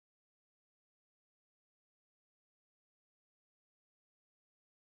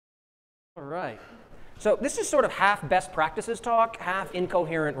All right. So this is sort of half best practices talk, half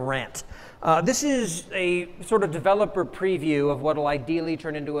incoherent rant. This is a sort of developer preview of what will ideally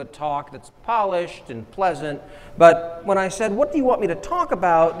turn into a talk that's polished and pleasant. But when I said, what do you want me to talk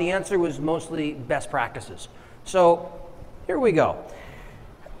about? The answer was mostly best practices. So here we go.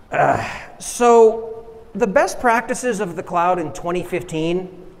 So the best practices of the cloud in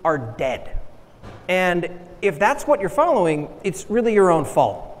 2015 are dead. And if that's what you're following, it's really your own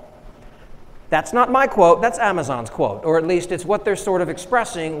fault. That's not my quote, that's Amazon's quote, or at least it's what they're sort of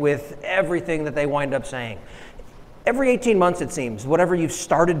expressing with everything that they wind up saying. Every 18 months, it seems, whatever you've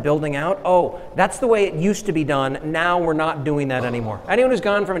started building out, oh, that's the way it used to be done, now we're not doing that anymore. Anyone who's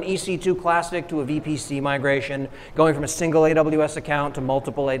gone from an EC2 Classic to a VPC migration, going from a single AWS account to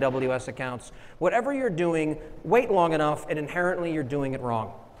multiple AWS accounts, whatever you're doing, wait long enough and inherently you're doing it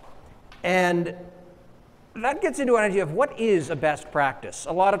wrong. And that gets into an idea of what is a best practice.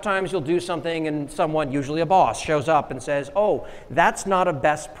 A lot of times you'll do something and someone, usually a boss, shows up and says, oh, that's not a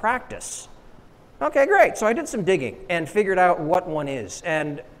best practice. Okay, great. So I did some digging and figured out what one is.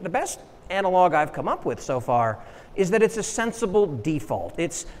 And the best analog I've come up with so far is that it's a sensible default.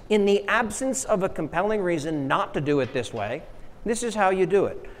 It's in the absence of a compelling reason not to do it this way, this is how you do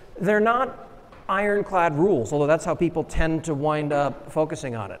it. They're not ironclad rules, although that's how people tend to wind up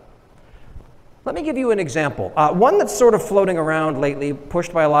focusing on it. Let me give you an example. One that's sort of floating around lately,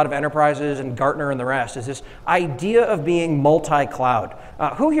 pushed by a lot of enterprises and Gartner and the rest, is this idea of being multi-cloud.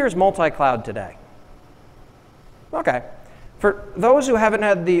 Who here is multi-cloud today? Okay. For those who haven't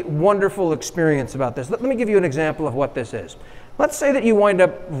had the wonderful experience about this, let me give you an example of what this is. Let's say that you wind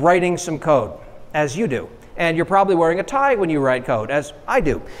up writing some code, as you do, and you're probably wearing a tie when you write code, as I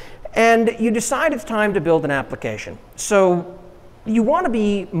do, and you decide it's time to build an application. So you want to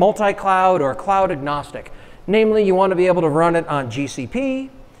be multi-cloud or cloud agnostic. Namely, you want to be able to run it on GCP.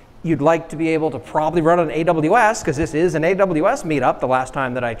 You'd like to be able to probably run it on AWS, because this is an AWS meetup the last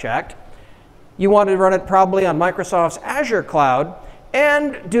time that I checked. You want to run it probably on Microsoft's Azure cloud.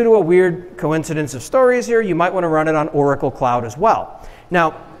 And due to a weird coincidence of stories here, you might want to run it on Oracle Cloud as well.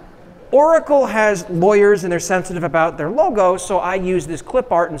 Now, Oracle has lawyers and they're sensitive about their logo, so I use this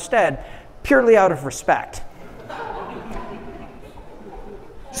clip art instead, purely out of respect.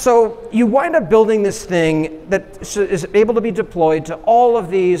 So you wind up building this thing that is able to be deployed to all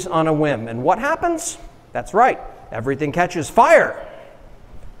of these on a whim. And what happens? That's right, everything catches fire.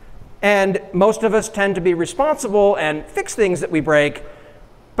 And most of us tend to be responsible and fix things that we break,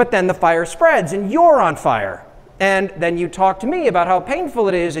 but then the fire spreads and you're on fire. And then you talk to me about how painful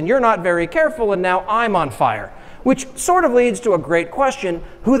it is and you're not very careful and now I'm on fire. Which sort of leads to a great question,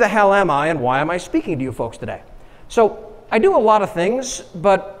 who the hell am I and why am I speaking to you folks today? So I do a lot of things,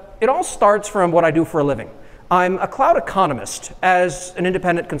 but it all starts from what I do for a living. I'm a cloud economist as an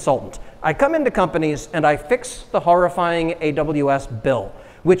independent consultant. I come into companies and I fix the horrifying AWS bill,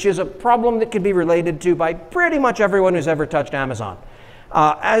 which is a problem that can be related to by pretty much everyone who's ever touched Amazon.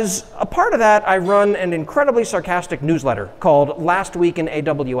 As a part of that, I run an incredibly sarcastic newsletter called Last Week in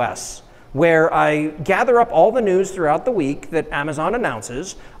AWS, where I gather up all the news throughout the week that Amazon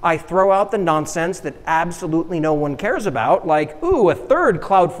announces. I throw out the nonsense that absolutely no one cares about, like, ooh, a third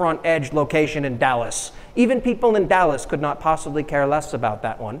CloudFront Edge location in Dallas. Even people in Dallas could not possibly care less about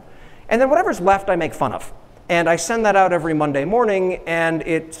that one. And then whatever's left, I make fun of. And I send that out every Monday morning, and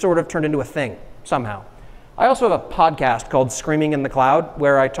it sort of turned into a thing somehow. I also have a podcast called Screaming in the Cloud,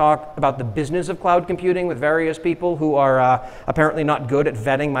 where I talk about the business of cloud computing with various people who are apparently not good at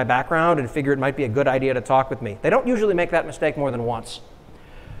vetting my background and figure it might be a good idea to talk with me. They don't usually make that mistake more than once.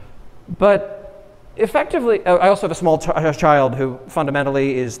 But effectively, I also have a small child who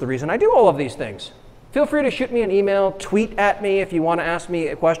fundamentally is the reason I do all of these things. Feel free to shoot me an email, tweet at me if you want to ask me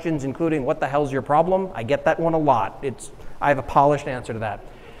questions, including what the hell's your problem? I get that one a lot. I have a polished answer to that.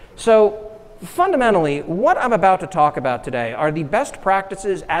 So fundamentally, what I'm about to talk about today are the best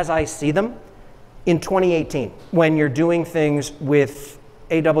practices as I see them in 2018, when you're doing things with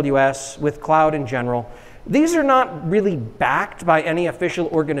AWS, with cloud in general. These are not really backed by any official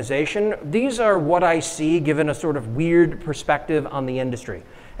organization. These are what I see given a sort of weird perspective on the industry.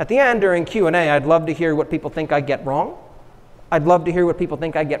 At the end, during Q&A, I'd love to hear what people think I get wrong. I'd love to hear what people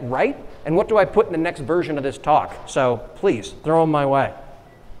think I get right. And what do I put in the next version of this talk? So please, throw them my way.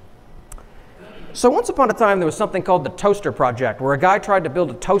 So once upon a time, there was something called the Toaster Project, where a guy tried to build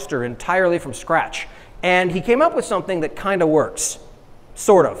a toaster entirely from scratch. And he came up with something that kind of works.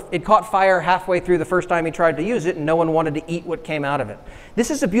 Sort of. It caught fire halfway through the first time he tried to use it, and no one wanted to eat what came out of it.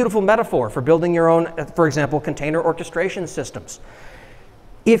 This is a beautiful metaphor for building your own, for example, container orchestration systems.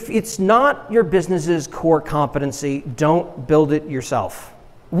 If it's not your business's core competency, don't build it yourself.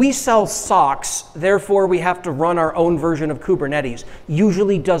 we sell socks, therefore we have to run our own version of Kubernetes,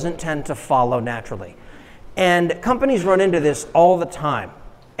 usually doesn't tend to follow naturally. And companies run into this all the time.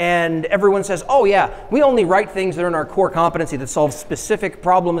 And everyone says, oh yeah, we only write things that are in our core competency that solve specific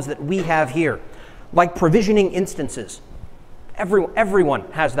problems that we have here, like provisioning instances. Everyone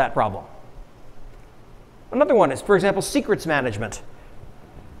has that problem. Another one is, for example, secrets management.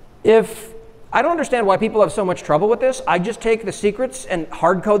 If I don't understand why people have so much trouble with this, I just take the secrets and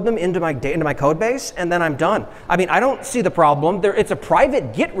hard code them into my code base, and then I'm done. I mean, I don't see the problem. It's a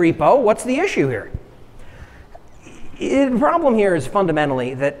private Git repo. What's the issue here? The problem here is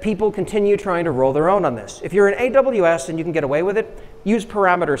fundamentally that people continue trying to roll their own on this. If you're in AWS and you can get away with it, use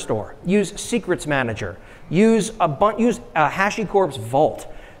parameter store, use secrets manager, use HashiCorp's Vault.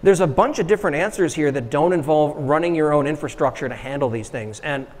 There's a bunch of different answers here that don't involve running your own infrastructure to handle these things.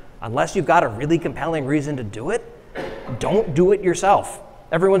 And unless you've got a really compelling reason to do it, don't do it yourself.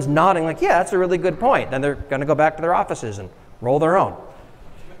 Everyone's nodding like, yeah, that's a really good point. Then they're going to go back to their offices and roll their own.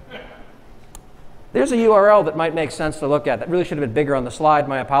 There's a URL that might make sense to look at. That really should have been bigger on the slide,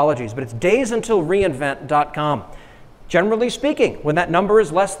 my apologies, but it's daysuntilreinvent.com. Generally speaking, when that number is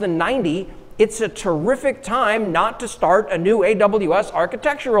less than 90, it's a terrific time not to start a new AWS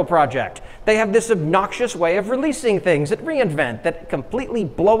architectural project. They have this obnoxious way of releasing things at reInvent that completely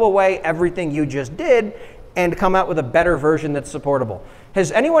blow away everything you just did and come out with a better version that's supportable.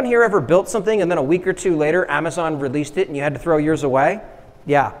 Has anyone here ever built something and then a week or two later Amazon released it and you had to throw yours away?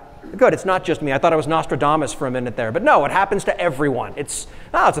 Yeah. Good, it's not just me. I thought I was Nostradamus for a minute there. But no, it happens to everyone. It's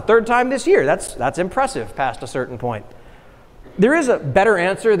the third time this year. That's impressive past a certain point. There is a better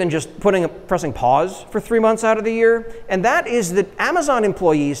answer than just pressing pause for 3 months out of the year, and that is that Amazon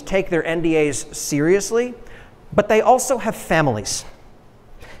employees take their NDAs seriously, but they also have families.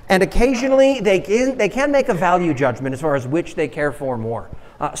 And occasionally they can make a value judgment as far as which they care for more.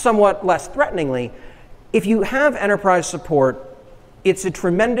 Somewhat less threateningly, if you have enterprise support, it's a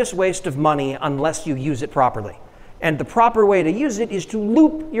tremendous waste of money unless you use it properly. And the proper way to use it is to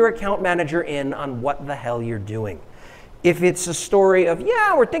loop your account manager in on what the hell you're doing. If it's a story of,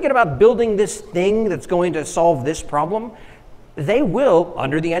 yeah, we're thinking about building this thing that's going to solve this problem, they will,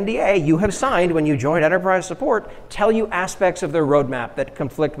 under the NDA you have signed when you join enterprise support, tell you aspects of their roadmap that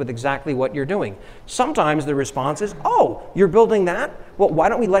conflict with exactly what you're doing. Sometimes the response is, oh, you're building that? Well, why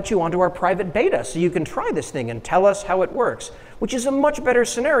don't we let you onto our private beta so you can try this thing and tell us how it works? Which is a much better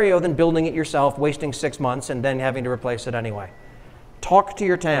scenario than building it yourself, wasting 6 months, and then having to replace it anyway. Talk to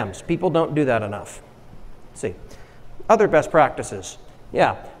your TAMs. People don't do that enough. Let's see. Other best practices.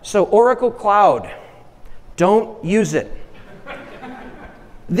 Yeah, so Oracle Cloud. Don't use it.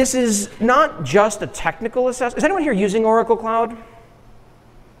 This is not just a technical assessment. Is anyone here using Oracle Cloud?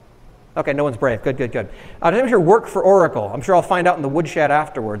 Okay, no one's brave. Good, good, good. Does anyone here work for Oracle? I'm sure I'll find out in the woodshed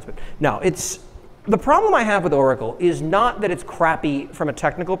afterwards. But no, the problem I have with Oracle is not that it's crappy from a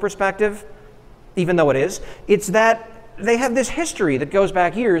technical perspective, even though it is. It's that they have this history that goes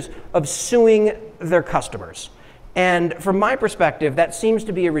back years of suing their customers. And from my perspective, that seems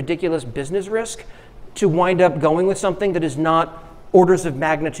to be a ridiculous business risk to wind up going with something that is not orders of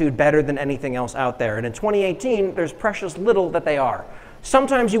magnitude better than anything else out there. And in 2018, there's precious little that they are.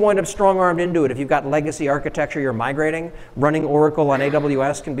 Sometimes you wind up strong-armed into it. If you've got legacy architecture you're migrating, running Oracle on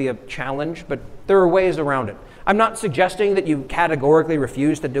AWS can be a challenge, but there are ways around it. I'm not suggesting that you categorically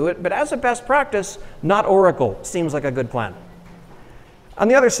refuse to do it, but as a best practice, not Oracle seems like a good plan. On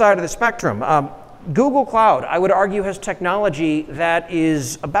the other side of the spectrum, Google Cloud, I would argue, has technology that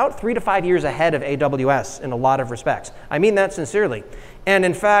is about 3 to 5 years ahead of AWS in a lot of respects. I mean that sincerely. And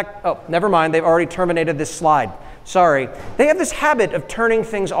in fact, oh, never mind, they've already terminated this slide. Sorry. They have this habit of turning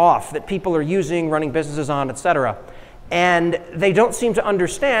things off that people are using, running businesses on, etc. And they don't seem to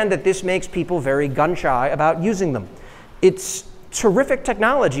understand that this makes people very gun-shy about using them. It's terrific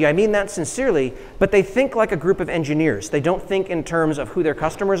technology, I mean that sincerely, but they think like a group of engineers. They don't think in terms of who their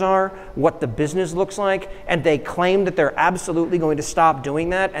customers are, what the business looks like, and they claim that they're absolutely going to stop doing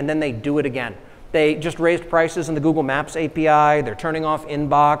that, and then they do it again. They just raised prices in the Google Maps API, they're turning off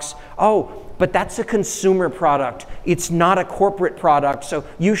Inbox. Oh, but that's a consumer product. It's not a corporate product, so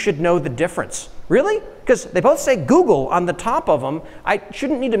you should know the difference. Really? Because they both say Google on the top of them. I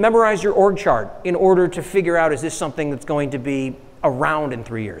shouldn't need to memorize your org chart in order to figure out, is this something that's going to be around in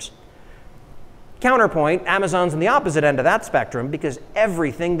 3 years? Counterpoint, Amazon's on the opposite end of that spectrum because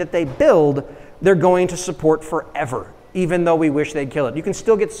everything that they build, they're going to support forever, even though we wish they'd kill it. You can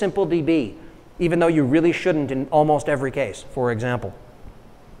still get simple DB, even though you really shouldn't in almost every case, for example.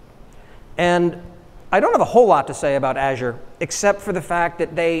 And I don't have a whole lot to say about Azure, except for the fact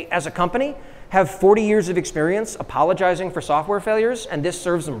that they, as a company, have 40 years of experience apologizing for software failures, and this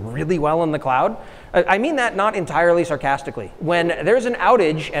serves them really well in the cloud. I mean that not entirely sarcastically. When there's an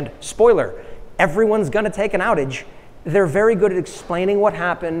outage, and spoiler, everyone's going to take an outage, they're very good at explaining what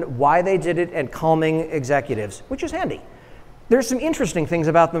happened, why they did it, and calming executives, which is handy. There's some interesting things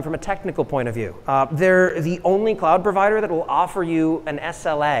about them from a technical point of view. They're the only cloud provider that will offer you an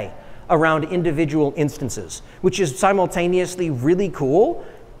SLA around individual instances, which is simultaneously really cool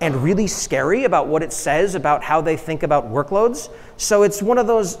and really scary about what it says about how they think about workloads. So it's one of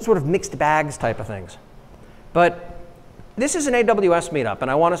those sort of mixed bags type of things. But this is an AWS meetup, and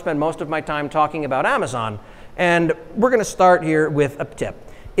I want to spend most of my time talking about Amazon. And we're going to start here with a tip.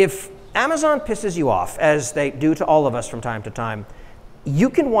 If Amazon pisses you off, as they do to all of us from time to time, you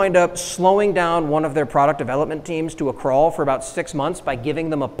can wind up slowing down one of their product development teams to a crawl for about 6 months by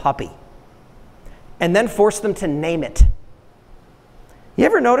giving them a puppy, and then force them to name it. You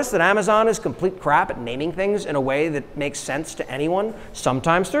ever notice that Amazon is complete crap at naming things in a way that makes sense to anyone?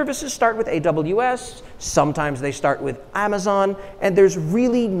 Sometimes services start with AWS, sometimes they start with Amazon, and there's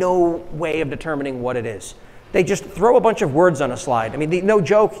really no way of determining what it is. They just throw a bunch of words on a slide. I mean, no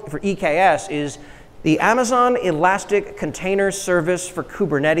joke for EKS is the Amazon Elastic Container Service for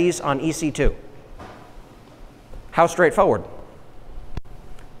Kubernetes on EC2. How straightforward.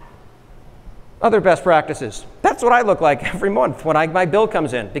 Other best practices. That's what I look like every month when my bill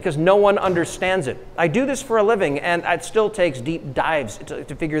comes in, because no one understands it. I do this for a living, and it still takes deep dives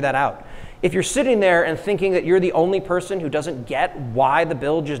to figure that out. If you're sitting there and thinking that you're the only person who doesn't get why the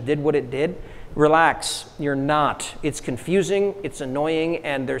bill just did what it did, relax, you're not. It's confusing, it's annoying,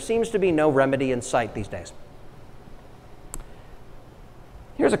 and there seems to be no remedy in sight these days.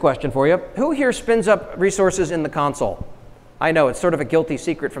 Here's a question for you. Who here spins up resources in the console? I know, it's sort of a guilty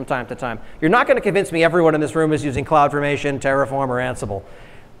secret from time to time. You're not going to convince me everyone in this room is using CloudFormation, Terraform, or Ansible.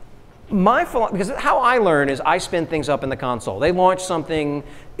 Because how I learn is I spin things up in the console. They launch something,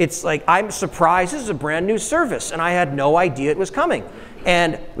 it's like, I'm surprised this is a brand new service, and I had no idea it was coming.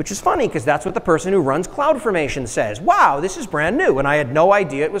 And which is funny, because that's what the person who runs CloudFormation says. Wow, this is brand new, and I had no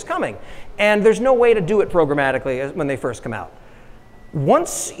idea it was coming. And there's no way to do it programmatically when they first come out.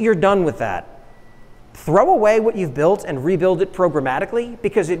 Once you're done with that, throw away what you've built and rebuild it programmatically,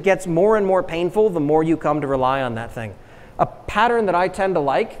 because it gets more and more painful the more you come to rely on that thing. A pattern that I tend to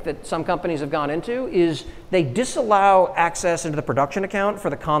like, that some companies have gone into, is they disallow access into the production account for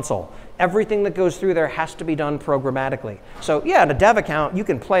the console. Everything that goes through there has to be done programmatically. So yeah, in a dev account, you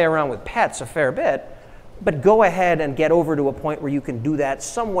can play around with pets a fair bit, but go ahead and get over to a point where you can do that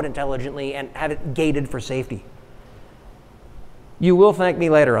somewhat intelligently and have it gated for safety. You will thank me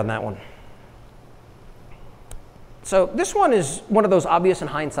later on that one. So this one is one of those obvious in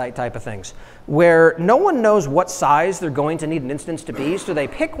hindsight type of things, where no one knows what size they're going to need an instance to be, so they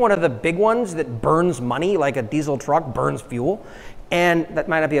pick one of the big ones that burns money, like a diesel truck burns fuel. And that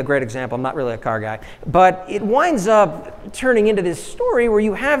might not be a great example, I'm not really a car guy, but it winds up turning into this story where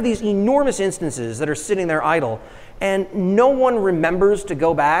you have these enormous instances that are sitting there idle, and no one remembers to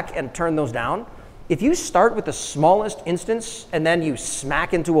go back and turn those down. If you start with the smallest instance and then you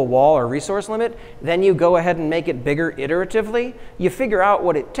smack into a wall or resource limit, then you go ahead and make it bigger iteratively, you figure out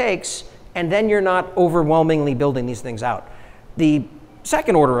what it takes, and then you're not overwhelmingly building these things out. The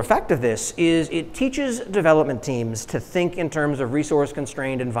second order effect of this is it teaches development teams to think in terms of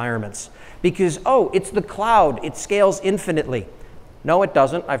resource-constrained environments. Because, oh, it's the cloud, it scales infinitely. No, it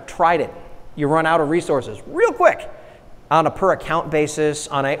doesn't. I've tried it. You run out of resources real quick. On a per account basis,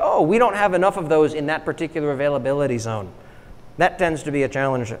 on a, oh, we don't have enough of those in that particular availability zone. That tends to be a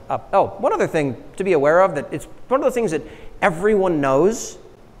challenge. Oh, one other thing to be aware of, that it's one of the things that everyone knows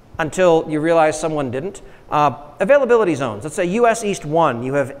until you realize someone didn't. Availability zones. Let's say US East 1,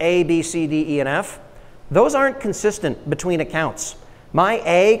 you have A, B, C, D, E, and F. Those aren't consistent between accounts. My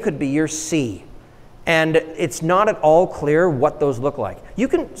A could be your C. And it's not at all clear what those look like. You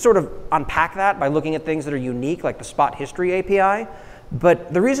can sort of unpack that by looking at things that are unique, like the Spot History API.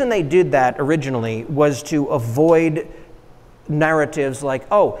 But the reason they did that originally was to avoid narratives like,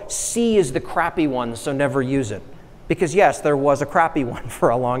 oh, C is the crappy one, so never use it. Because yes, there was a crappy one for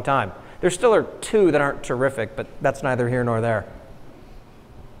a long time. There still are two that aren't terrific, but that's neither here nor there.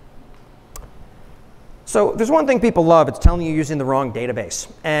 So there's one thing people love, it's telling you you're using the wrong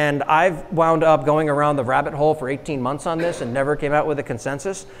database. And I've wound up going around the rabbit hole for 18 months on this and never came out with a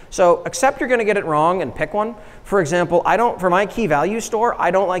consensus. So accept you're going to get it wrong and pick one. For example, for my key value store,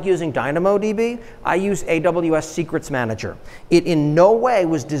 I don't like using DynamoDB. I use AWS Secrets Manager. It in no way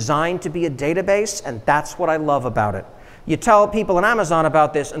was designed to be a database, and that's what I love about it. You tell people in Amazon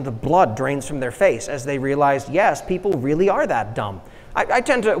about this, and the blood drains from their face as they realize, yes, people really are that dumb. I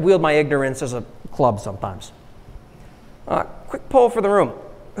tend to wield my ignorance as a club sometimes. Quick poll for the room.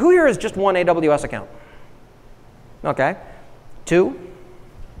 Who here has just one AWS account? Okay. 2?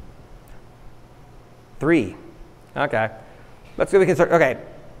 3? Okay. Let's see if we can start. Okay.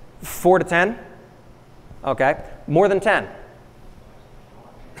 4 to 10? Okay. More than 10?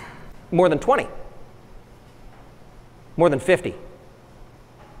 More than 20? More than 50?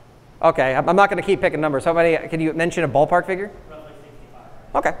 Okay, I'm not going to keep picking numbers. How many? Can you mention a ballpark figure? Roughly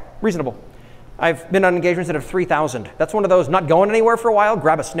 65. Okay, reasonable. I've been on engagements that have 3,000. That's one of those not going anywhere for a while,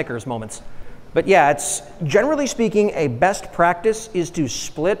 grab a Snickers moments. But yeah, it's generally speaking, a best practice is to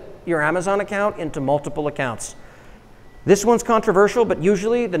split your Amazon account into multiple accounts. This one's controversial, but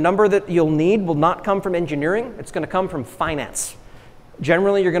usually the number that you'll need will not come from engineering. It's going to come from finance.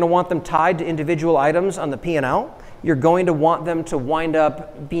 Generally, you're going to want them tied to individual items on the P&L. You're going to want them to wind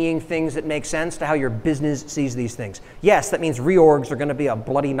up being things that make sense to how your business sees these things. Yes, that means reorgs are going to be a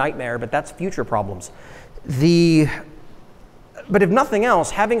bloody nightmare, but that's future problems. But if nothing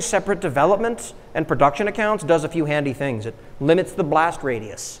else, having separate development and production accounts does a few handy things. It limits the blast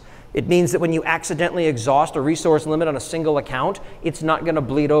radius. It means that when you accidentally exhaust a resource limit on a single account, it's not going to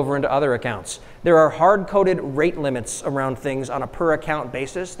bleed over into other accounts. There are hard-coded rate limits around things on a per-account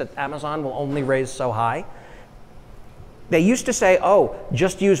basis that Amazon will only raise so high. They used to say, oh,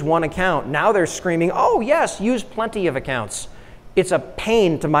 just use one account. Now they're screaming, oh, yes, use plenty of accounts. It's a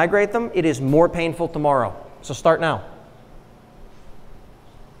pain to migrate them. It is more painful tomorrow. So start now.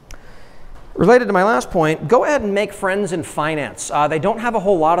 Related to my last point, go ahead and make friends in finance. They don't have a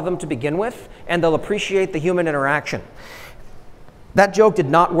whole lot of them to begin with, and they'll appreciate the human interaction. That joke did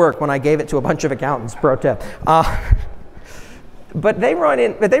not work when I gave it to a bunch of accountants, pro tip. But they run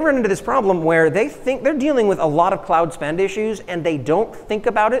into this problem where they think they're dealing with a lot of cloud spend issues, and they don't think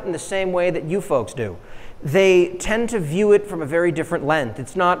about it in the same way that you folks do. They tend to view it from a very different lens.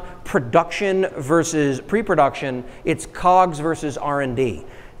 It's not production versus pre-production. It's COGS versus R&D.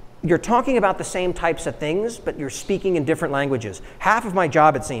 You're talking about the same types of things, but you're speaking in different languages. Half of my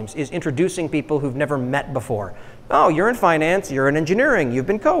job, it seems, is introducing people who've never met before. Oh, you're in finance, you're in engineering, you've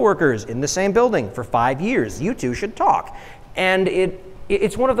been coworkers in the same building for 5 years. You two should talk. And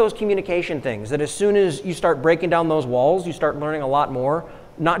it's one of those communication things that as soon as you start breaking down those walls, you start learning a lot more,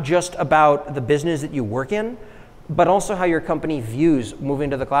 not just about the business that you work in, but also how your company views moving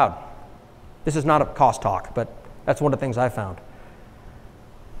to the cloud. This is not a cost talk, but that's one of the things I found.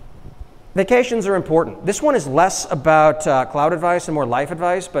 Vacations are important. This one is less about cloud advice and more life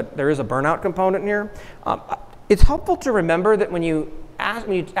advice, but there is a burnout component here. It's helpful to remember that when you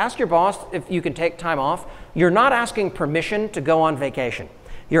ask your boss if you can take time off, you're not asking permission to go on vacation.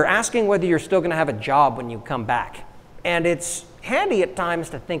 You're asking whether you're still going to have a job when you come back. And it's handy at times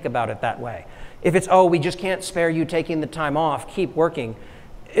to think about it that way. If it's, oh, we just can't spare you taking the time off, keep working,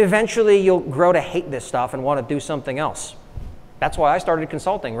 eventually you'll grow to hate this stuff and want to do something else. That's why I started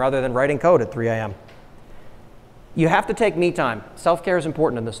consulting rather than writing code at 3 a.m. You have to take me time. Self-care is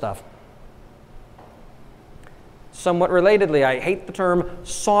important in this stuff. Somewhat relatedly, I hate the term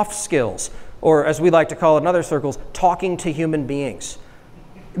soft skills, or as we like to call it in other circles, talking to human beings.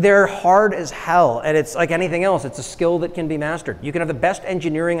 They're hard as hell, and it's like anything else. It's a skill that can be mastered. You can have the best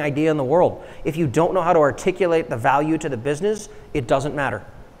engineering idea in the world. If you don't know how to articulate the value to the business, it doesn't matter.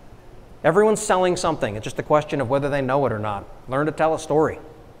 Everyone's selling something. It's just a question of whether they know it or not. Learn to tell a story.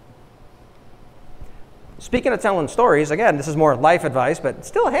 Speaking of telling stories, again, this is more life advice, but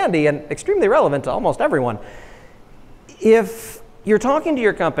still handy and extremely relevant to almost everyone. If you're talking to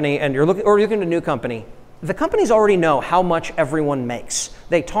your company and you're looking at a new company, the companies already know how much everyone makes.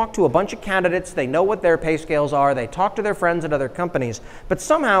 They talk to a bunch of candidates, they know what their pay scales are, they talk to their friends at other companies, but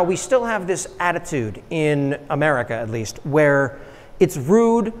somehow we still have this attitude in America, at least, where it's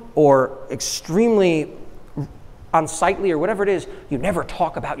rude or extremely unsightly or whatever it is. You never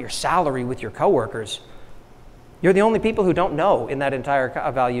talk about your salary with your coworkers. You're the only people who don't know in that entire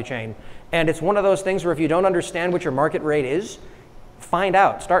value chain. And it's one of those things where if you don't understand what your market rate is, find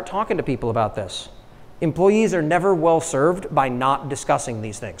out. Start talking to people about this. Employees are never well served by not discussing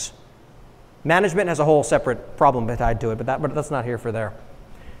these things. Management has a whole separate problem tied to it, but that's not here for there.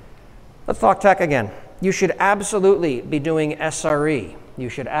 Let's talk tech again. You should absolutely be doing SRE. You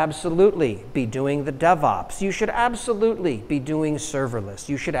should absolutely be doing the DevOps. You should absolutely be doing serverless.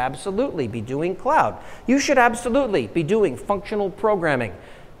 You should absolutely be doing cloud. You should absolutely be doing functional programming.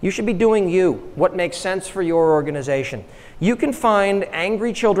 You should be doing you, what makes sense for your organization. You can find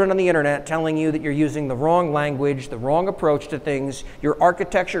angry children on the internet telling you that you're using the wrong language, the wrong approach to things, your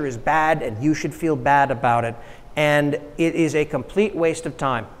architecture is bad and you should feel bad about it. And it is a complete waste of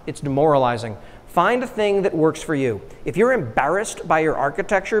time. It's demoralizing. Find a thing that works for you. If you're embarrassed by your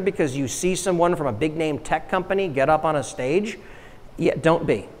architecture because you see someone from a big name tech company get up on a stage, yeah, don't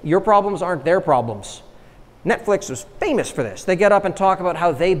be. Your problems aren't their problems. Netflix was famous for this. They get up and talk about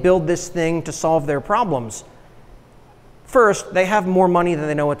how they build this thing to solve their problems. First, they have more money than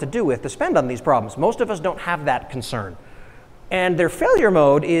they know what to do with to spend on these problems. Most of us don't have that concern. And their failure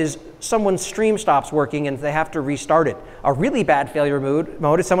mode is someone's stream stops working and they have to restart it. A really bad failure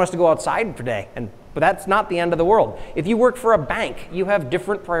mode is someone has to go outside for a day, but that's not the end of the world. If you work for a bank, you have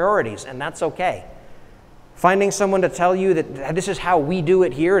different priorities, and that's okay. Finding someone to tell you that this is how we do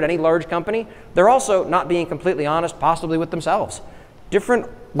it here at any large company, they're also not being completely honest, possibly with themselves. Different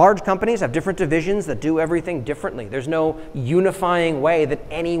large companies have different divisions that do everything differently. There's no unifying way that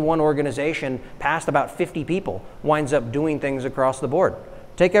any one organization past about 50 people winds up doing things across the board.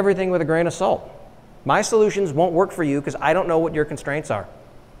 Take everything with a grain of salt. My solutions won't work for you because I don't know what your constraints are.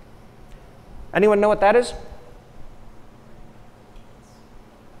 Anyone know what that is?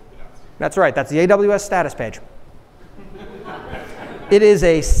 That's right, that's the AWS status page. It is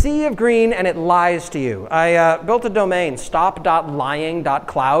a sea of green, and it lies to you. I built a domain,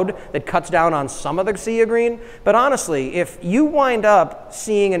 stop.lying.cloud, that cuts down on some of the sea of green. But honestly, if you wind up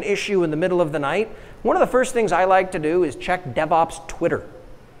seeing an issue in the middle of the night, one of the first things I like to do is check DevOps Twitter.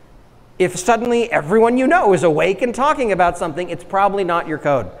 If suddenly everyone you know is awake and talking about something, it's probably not your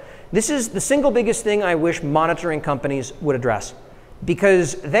code. This is the single biggest thing I wish monitoring companies would address,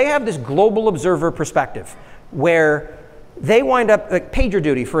 because they have this global observer perspective where they wind up, like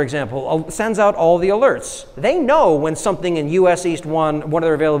PagerDuty, for example, sends out all the alerts. They know when something in US East 1, one of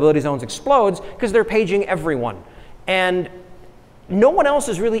their availability zones, explodes because they're paging everyone. And no one else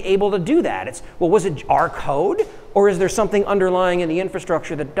is really able to do that. It's, well, was it our code? Or is there something underlying in the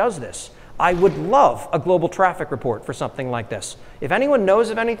infrastructure that does this? I would love a global traffic report for something like this. If anyone knows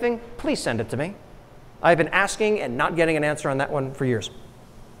of anything, please send it to me. I've been asking and not getting an answer on that one for years.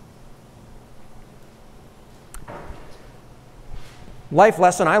 Life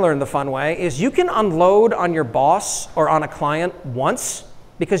lesson I learned the fun way is you can unload on your boss or on a client once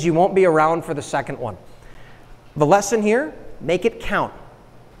because you won't be around for the second one. The lesson here, make it count.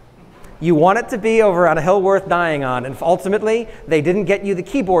 You want it to be over on a hill worth dying on, and ultimately they didn't get you the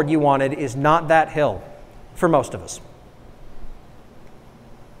keyboard you wanted is not that hill for most of us.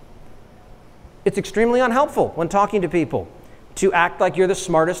 It's extremely unhelpful when talking to people to act like you're the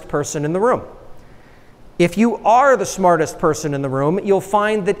smartest person in the room. If you are the smartest person in the room, you'll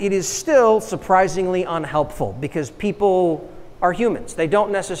find that it is still surprisingly unhelpful because people are humans. They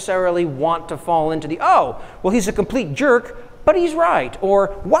don't necessarily want to fall into the, oh, well, he's a complete jerk, but he's right.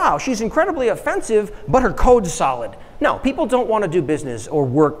 Or, wow, she's incredibly offensive, but her code's solid. No, people don't want to do business or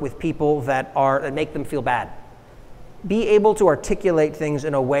work with people that make them feel bad. Be able to articulate things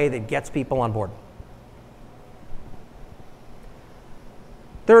in a way that gets people on board.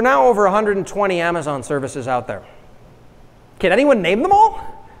 There are now over 120 Amazon services out there. Can anyone name them all?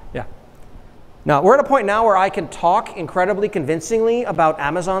 Yeah. Now, we're at a point now where I can talk incredibly convincingly about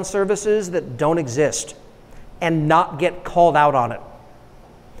Amazon services that don't exist and not get called out on it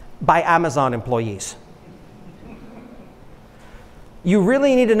by Amazon employees. You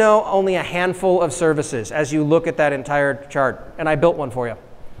really need to know only a handful of services as you look at that entire chart, and I built one for you.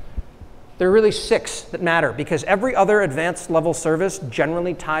 There are really 6 that matter because every other advanced level service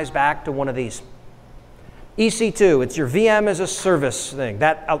generally ties back to one of these. EC2, it's your VM as a service thing.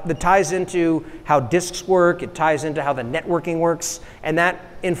 That ties into how disks work, it ties into how the networking works, and that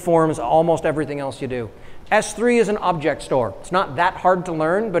informs almost everything else you do. S3 is an object store. It's not that hard to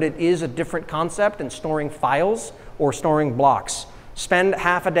learn, but it is a different concept than storing files or storing blocks. Spend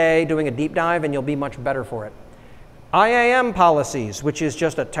half a day doing a deep dive and you'll be much better for it. IAM policies, which is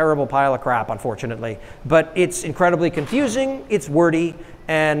just a terrible pile of crap, unfortunately. But it's incredibly confusing, it's wordy,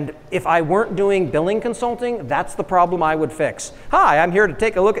 and if I weren't doing billing consulting, that's the problem I would fix. Hi, I'm here to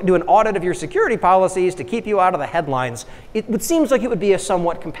take a look at, do an audit of your security policies to keep you out of the headlines. It seems like it would be a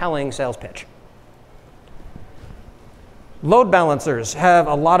somewhat compelling sales pitch. Load balancers have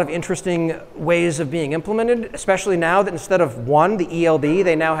a lot of interesting ways of being implemented, especially now that instead of 1, the ELB,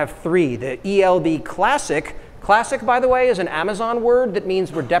 they now have 3. The ELB Classic. Classic, by the way, is an Amazon word that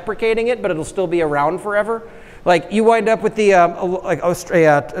means we're deprecating it, but it'll still be around forever. Like you wind up with the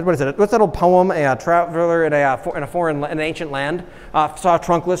what is it? What's that old poem? A traveler in an ancient land saw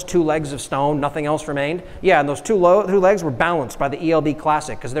trunkless, 2 legs of stone, nothing else remained. Yeah, and those two legs were balanced by the ELB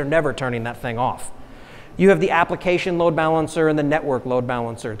Classic because they're never turning that thing off. You have the application load balancer and the network load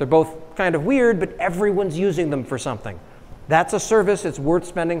balancer. They're both kind of weird, but everyone's using them for something. That's a service it's worth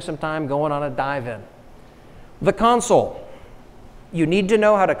spending some time going on a dive in. The console. You need to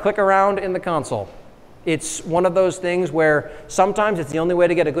know how to click around in the console. It's one of those things where sometimes it's the only way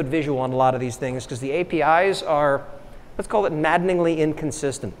to get a good visual on a lot of these things because the APIs are, let's call it, maddeningly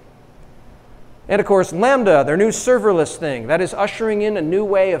inconsistent. And of course, Lambda, their new serverless thing, that is ushering in a new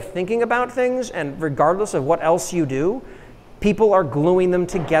way of thinking about things, and regardless of what else you do, people are gluing them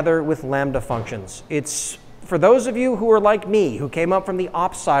together with Lambda functions. It's for those of you who are like me, who came up from the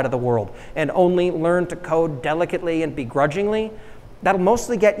ops side of the world and only learned to code delicately and begrudgingly, that'll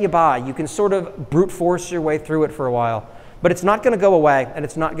mostly get you by. You can sort of brute force your way through it for a while. But it's not going to go away, and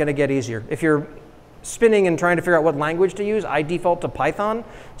it's not going to get easier. If you're spinning and trying to figure out what language to use, I default to Python.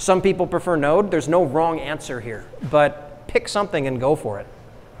 Some people prefer Node. There's no wrong answer here. But pick something and go for it.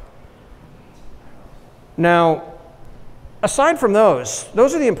 Now, aside from those are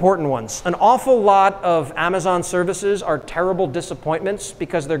the important ones. An awful lot of Amazon services are terrible disappointments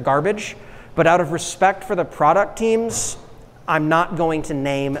because they're garbage. But out of respect for the product teams, I'm not going to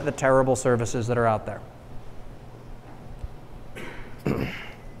name the terrible services that are out there.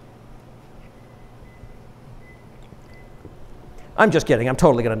 I'm just kidding. I'm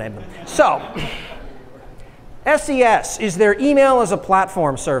totally going to name them. So, SES is their email as a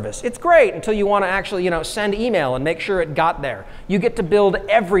platform service. It's great until you want to actually, send email and make sure it got there. You get to build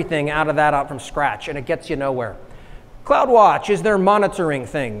everything out of that from scratch, and it gets you nowhere. CloudWatch is their monitoring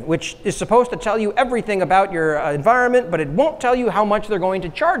thing, which is supposed to tell you everything about your environment, but it won't tell you how much they're going to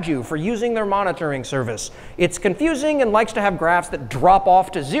charge you for using their monitoring service. It's confusing and likes to have graphs that drop off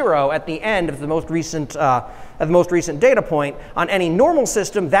to 0 at the end of the most recent data point. On any normal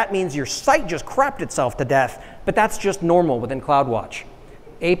system, that means your site just crapped itself to death, but that's just normal within CloudWatch.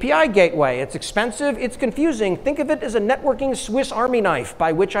 API gateway, it's expensive, it's confusing. Think of it as a networking Swiss Army knife,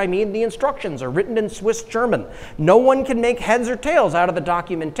 by which I mean the instructions are written in Swiss German. No one can make heads or tails out of the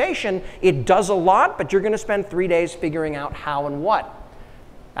documentation. It does a lot, but you're going to spend 3 days figuring out how and what.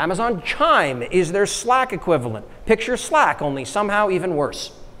 Amazon Chime is their Slack equivalent. Picture Slack, only somehow even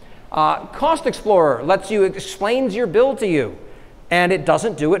worse. Cost Explorer explains your bill to you. And it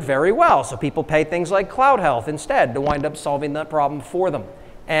doesn't do it very well, so people pay things like Cloud Health instead to wind up solving that problem for them.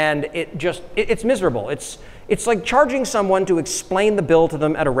 And it's miserable. It's like charging someone to explain the bill to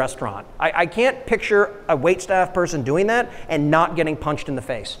them at a restaurant. I can't picture a waitstaff person doing that and not getting punched in the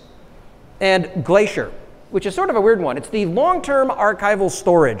face. And Glacier, which is sort of a weird one. It's the long-term archival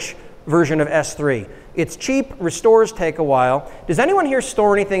storage version of S3. It's cheap, restores take a while. Does anyone here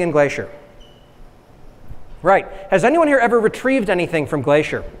store anything in Glacier? Right. Has anyone here ever retrieved anything from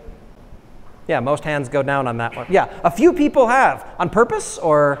Glacier? Yeah, most hands go down on that one. Yeah, a few people have. On purpose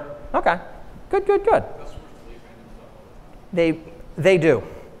or? OK. Good, good, good. They do.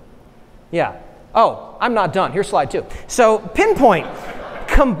 Yeah. Oh, I'm not done. Here's slide 2. So Pinpoint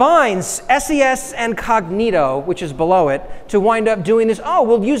combines SES and Cognito, which is below it, to wind up doing this. Oh,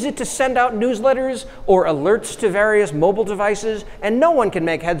 we'll use it to send out newsletters or alerts to various mobile devices, and no one can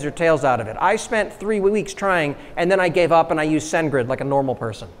make heads or tails out of it. I spent 3 weeks trying, and then I gave up and I used SendGrid like a normal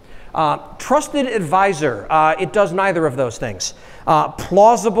person. Trusted Advisor, it does neither of those things.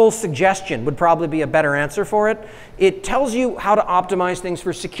 Plausible Suggestion would probably be a better answer for it. It tells you how to optimize things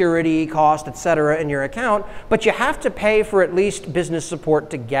for security, cost, etc. in your account, but you have to pay for at least business support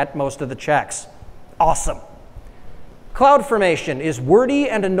to get most of the checks. Awesome. CloudFormation is wordy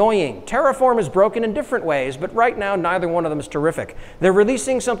and annoying. Terraform is broken in different ways, but right now neither one of them is terrific. They're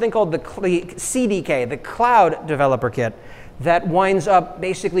releasing something called the CDK, the Cloud Developer Kit, that winds up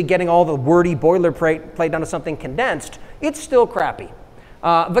basically getting all the wordy boilerplate down to something condensed. It's still crappy.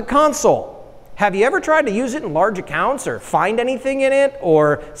 The console. Have you ever tried to use it in large accounts or find anything in it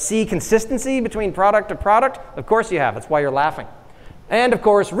or see consistency between product to product? Of course you have. That's why you're laughing. And of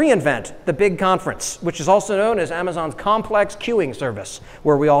course, reInvent, the big conference, which is also known as Amazon's complex queuing service,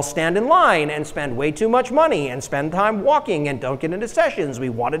 where we all stand in line and spend way too much money and spend time walking and don't get into sessions we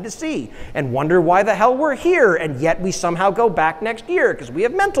wanted to see and wonder why the hell we're here, and yet we somehow go back next year because we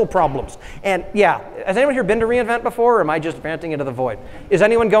have mental problems. And yeah, has anyone here been to reInvent before, or am I just ranting into the void? Is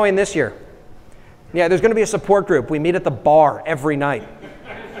anyone going this year? Yeah, there's going to be a support group. We meet at the bar every night.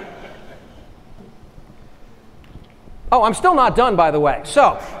 Oh, I'm still not done, by the way.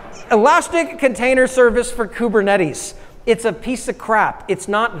 So, Elastic Container Service for Kubernetes. It's a piece of crap. It's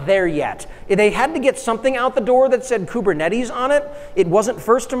not there yet. They had to get something out the door that said Kubernetes on it. It wasn't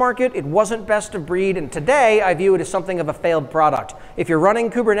first to market. It wasn't best of breed. And today, I view it as something of a failed product. If you're running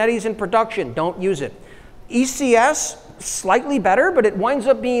Kubernetes in production, don't use it. ECS, slightly better, but it winds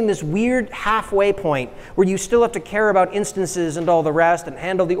up being this weird halfway point where you still have to care about instances and all the rest and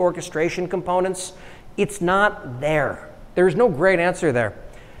handle the orchestration components. It's not there. There's no great answer there.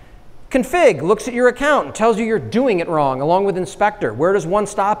 Config looks at your account and tells you you're doing it wrong, along with inspector. Where does one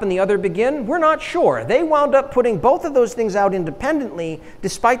stop and the other begin? We're not sure. They wound up putting both of those things out independently,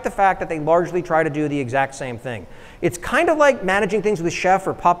 despite the fact that they largely try to do the exact same thing. It's kind of like managing things with Chef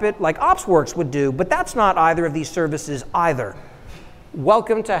or Puppet, like OpsWorks would do, but that's not either of these services either.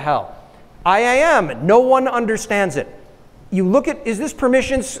 Welcome to hell. IAM, no one understands it. You look at, is this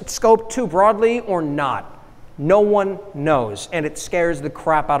permission scoped too broadly or not? No one knows, and it scares the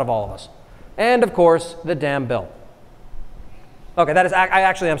crap out of all of us. And of course, the damn bill. Okay, I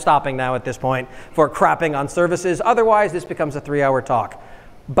actually am stopping now at this point for crapping on services. Otherwise, this becomes a 3-hour talk.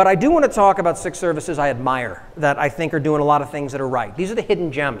 But I do want to talk about 6 services I admire that I think are doing a lot of things that are right. These are the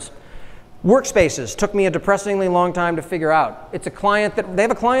hidden gems. Workspaces took me a depressingly long time to figure out. It's a client that, they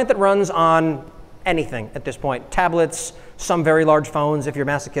have a client that runs on anything at this point. Tablets, some very large phones if you're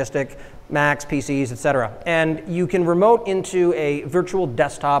masochistic, Macs, PCs, etc. And you can remote into a virtual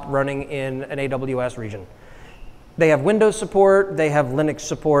desktop running in an AWS region. They have Windows support, they have Linux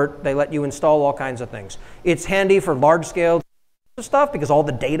support, they let you install all kinds of things. It's handy for large scale stuff because all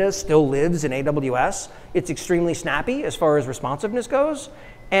the data still lives in AWS. It's extremely snappy as far as responsiveness goes.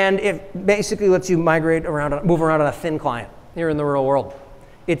 And it basically lets you migrate around, move around on a thin client here in the real world.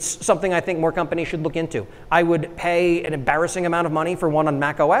 It's something I think more companies should look into. I would pay an embarrassing amount of money for one on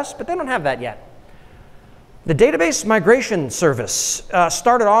Mac OS, but they don't have that yet. The database migration service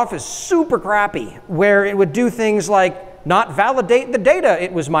started off as super crappy, where it would do things like not validate the data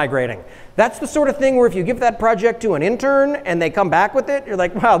it was migrating. That's the sort of thing where if you give that project to an intern and they come back with it, you're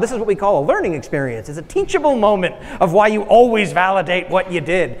like, wow, this is what we call a learning experience. It's a teachable moment of why you always validate what you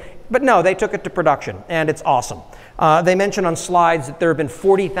did. But no, they took it to production, and it's awesome. They mentioned on slides that there have been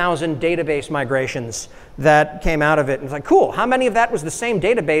 40,000 database migrations that came out of it. And it's like, cool, how many of that was the same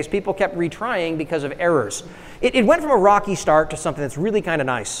database people kept retrying because of errors? It went from a rocky start to something that's really kind of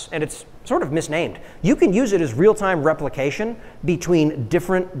nice, and it's sort of misnamed. You can use it as real-time replication between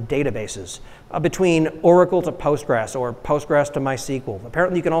different databases, between Oracle to Postgres or Postgres to MySQL.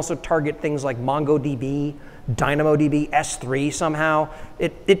 Apparently, you can also target things like MongoDB, DynamoDB, S3 somehow.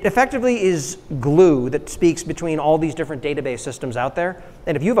 It effectively is glue that speaks between all these different database systems out there.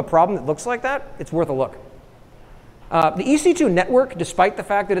 And if you have a problem that looks like that, it's worth a look. The EC2 network, despite the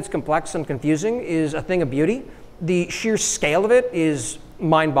fact that it's complex and confusing, is a thing of beauty. The sheer scale of it is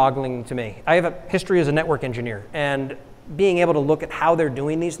mind-boggling to me. I have a history as a network engineer, and being able to look at how they're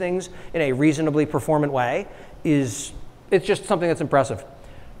doing these things in a reasonably performant way it's just something that's impressive.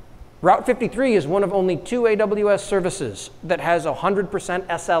 Route 53 is one of only 2 AWS services that has 100%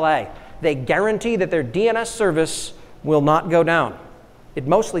 SLA. They guarantee that their DNS service will not go down. It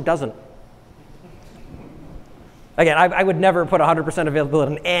mostly doesn't. Again, I would never put 100%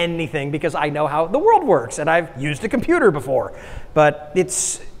 availability in anything because I know how the world works, and I've used a computer before. But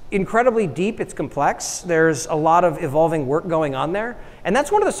it's incredibly deep, it's complex. There's a lot of evolving work going on there. And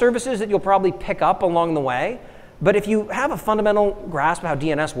that's one of the services that you'll probably pick up along the way. But if you have a fundamental grasp of how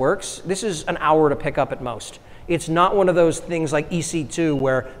DNS works, this is an hour to pick up at most. It's not one of those things like EC2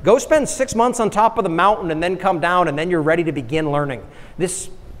 where go spend 6 months on top of the mountain and then come down and then you're ready to begin learning. This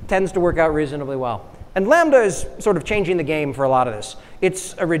tends to work out reasonably well. And Lambda is sort of changing the game for a lot of this.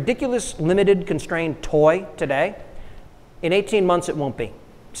 It's a ridiculous, limited, constrained toy today. In 18 months, it won't be.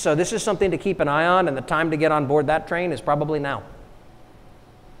 So this is something to keep an eye on, and the time to get on board that train is probably now.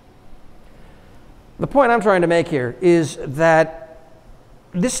 The point I'm trying to make here is that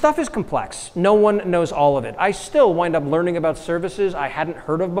this stuff is complex. No one knows all of it. I still wind up learning about services I hadn't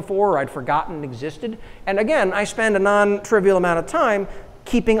heard of before or I'd forgotten existed. And again, I spend a non-trivial amount of time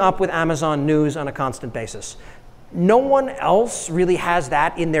keeping up with Amazon news on a constant basis. No one else really has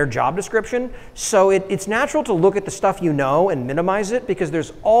that in their job description, so it's natural to look at the stuff you know and minimize it because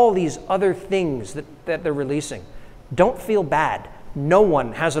there's all these other things that they're releasing. Don't feel bad. No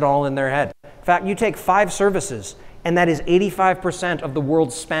one has it all in their head. In fact, you take 5 services, and that is 85% of the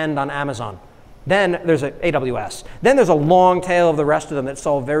world's spend on Amazon. Then there's AWS. Then there's a long tail of the rest of them that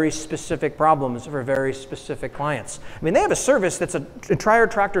solve very specific problems for very specific clients. I mean, they have a service that's a entire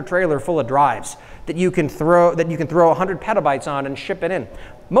tractor trailer full of drives that you can throw 100 petabytes on and ship it in.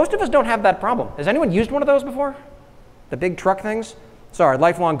 Most of us don't have that problem. Has anyone used one of those before? The big truck things? Sorry,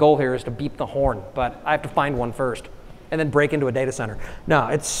 lifelong goal here is to beep the horn, but I have to find one first and then break into a data center.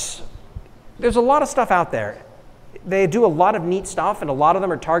 No, there's a lot of stuff out there. They do a lot of neat stuff, and a lot of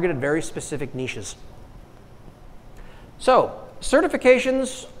them are targeted very specific niches. So,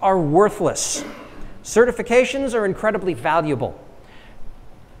 certifications are worthless. Certifications are incredibly valuable.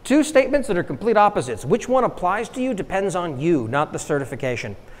 2 statements that are complete opposites. Which one applies to you depends on you, not the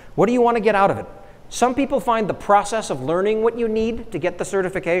certification. What do you want to get out of it? Some people find the process of learning what you need to get the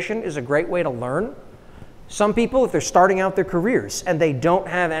certification is a great way to learn. Some people, if they're starting out their careers and they don't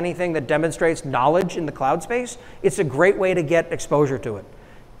have anything that demonstrates knowledge in the cloud space, it's a great way to get exposure to it.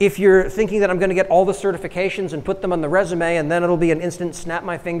 If you're thinking that I'm going to get all the certifications and put them on the resume and then it'll be an instant snap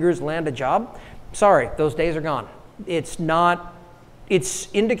my fingers, land a job, sorry, those days are gone. It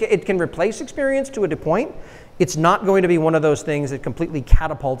can replace experience to a point. It's not going to be one of those things that completely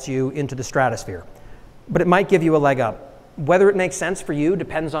catapults you into the stratosphere, but it might give you a leg up. Whether it makes sense for you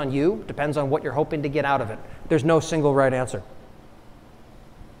depends on you, depends on what you're hoping to get out of it. There's no single right answer.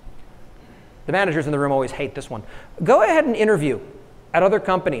 The managers in the room always hate this one. Go ahead and interview at other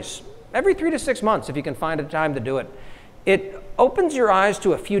companies every 3 to 6 months if you can find a time to do it. It opens your eyes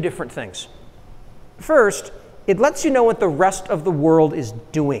to a few different things. First, it lets you know what the rest of the world is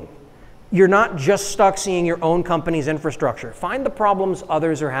doing. You're not just stuck seeing your own company's infrastructure. Find the problems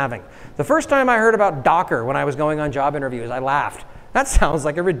others are having. The first time I heard about Docker when I was going on job interviews, I laughed. That sounds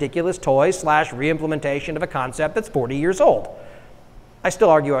like a ridiculous toy / re-implementation of a concept that's 40 years old. I still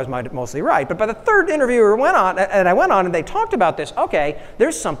argue I was mostly right, but by the third interview I went on and they talked about this, okay,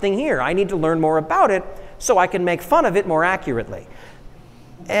 there's something here. I need to learn more about it so I can make fun of it more accurately.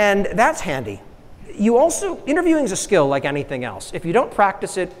 And that's handy. You also, interviewing is a skill like anything else. If you don't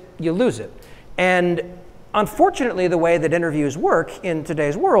practice it, you lose it. And unfortunately, the way that interviews work in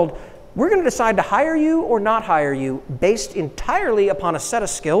today's world, we're going to decide to hire you or not hire you based entirely upon a set of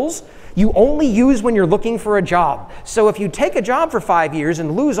skills you only use when you're looking for a job. So if you take a job for 5 years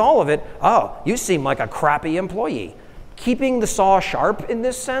and lose all of it, oh, you seem like a crappy employee. Keeping the saw sharp in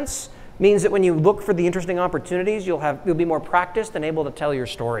this sense means that when you look for the interesting opportunities, you'll be more practiced and able to tell your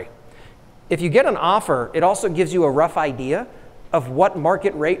story. If you get an offer, it also gives you a rough idea of what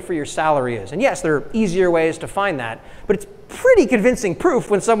market rate for your salary is. And yes, there are easier ways to find that, but it's pretty convincing proof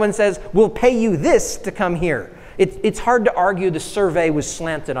when someone says, we'll pay you this to come here. It's hard to argue the survey was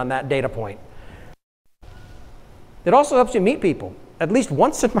slanted on that data point. It also helps you meet people. At least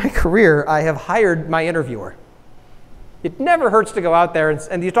once in my career, I have hired my interviewer. It never hurts to go out there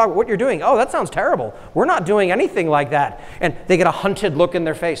and you talk about what you're doing. Oh, that sounds terrible. We're not doing anything like that. And they get a hunted look in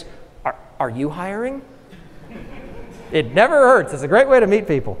their face. Are you hiring? It never hurts. It's a great way to meet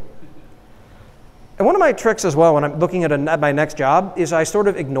people. And one of my tricks as well when I'm looking at my next job is I sort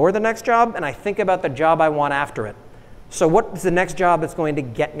of ignore the next job and I think about the job I want after it. So what's the next job that's going to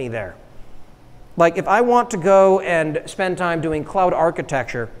get me there? Like if I want to go and spend time doing cloud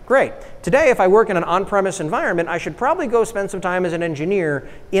architecture, great. Today, if I work in an on-premise environment, I should probably go spend some time as an engineer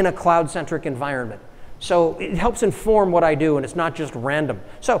in a cloud-centric environment. So it helps inform what I do and it's not just random.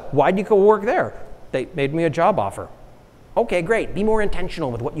 So why'd you go work there? They made me a job offer. Okay, great. Be more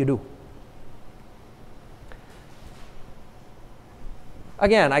intentional with what you do.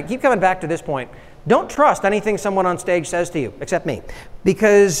 Again, I keep coming back to this point. Don't trust anything someone on stage says to you, except me,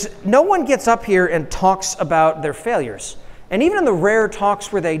 because no one gets up here and talks about their failures. And even in the rare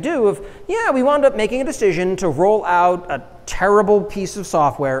talks where they do yeah, we wound up making a decision to roll out a terrible piece of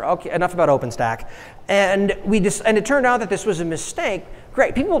software. Okay, enough about OpenStack. And it turned out that this was a mistake.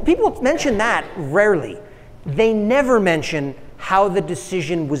 Great. People mention that rarely. They never mention how the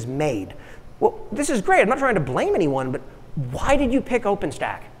decision was made. Well, this is great. I'm not trying to blame anyone, but why did you pick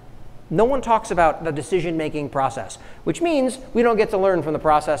OpenStack? No one talks about the decision-making process, which means we don't get to learn from the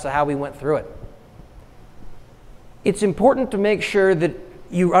process of how we went through it. It's important to make sure that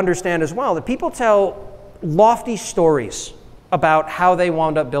you understand as well that people tell lofty stories about how they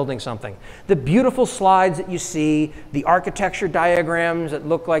wound up building something. The beautiful slides that you see, the architecture diagrams that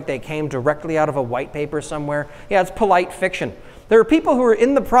look like they came directly out of a white paper somewhere. Yeah, it's polite fiction. There are people who are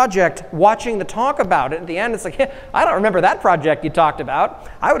in the project watching the talk about it. At the end, it's like, yeah, I don't remember that project you talked about.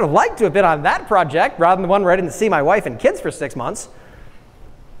 I would have liked to have been on that project rather than the one where I didn't see my wife and kids for 6 months.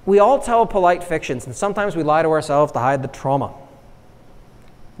 We all tell polite fictions, and sometimes we lie to ourselves to hide the trauma.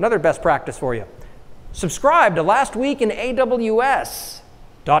 Another best practice for you. Subscribe to Last Week in AWS.com,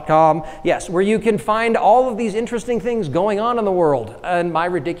 yes, where you can find all of these interesting things going on in the world and my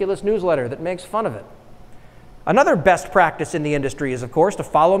ridiculous newsletter that makes fun of it. Another best practice in the industry is, of course, to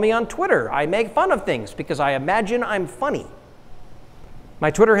follow me on Twitter. I make fun of things because I imagine I'm funny.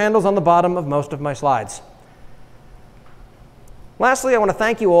 My Twitter handle's on the bottom of most of my slides. Lastly, I want to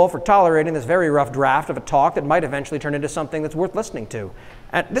thank you all for tolerating this very rough draft of a talk that might eventually turn into something that's worth listening to.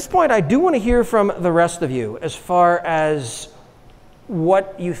 At this point, I do want to hear from the rest of you as far as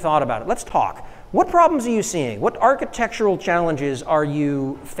what you thought about it. Let's talk. What problems are you seeing? What architectural challenges are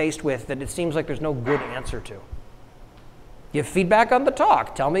you faced with that it seems like there's no good answer to? Give feedback on the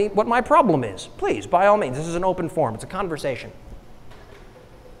talk. Tell me what my problem is. Please, by all means, this is an open forum. It's a conversation.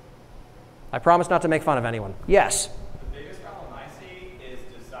 I promise not to make fun of anyone. Yes? The biggest problem I see is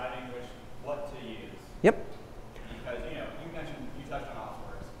deciding what to use. Yep. Because, you touched on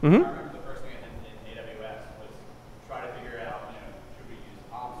OpsWorks. Mm-hmm. I remember the first thing I did in AWS was try to figure out, should we use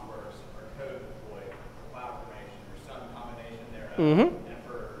OpsWorks or code deploy or cloud formation or some combination thereof. Mm-hmm. And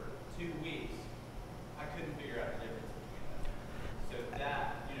for 2 weeks, I couldn't figure out the difference between them. So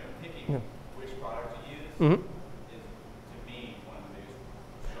that, picking which product to use is, to me, one of the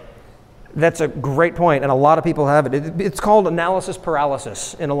biggest struggles. That's a great point, and a lot of people have it. It's called analysis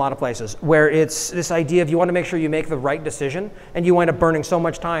paralysis in a lot of places, where it's this idea of you want to make sure you make the right decision, and you wind up burning so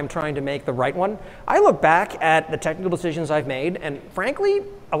much time trying to make the right one. I look back at the technical decisions I've made, and frankly,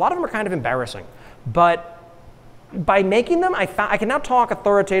 a lot of them are kind of embarrassing. But by making them, I can now talk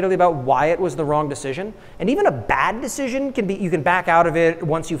authoritatively about why it was the wrong decision. And even a bad decision can be, you can back out of it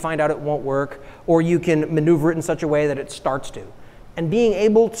once you find out it won't work, or you can maneuver it in such a way that it starts to. And being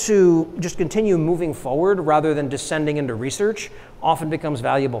able to just continue moving forward rather than descending into research often becomes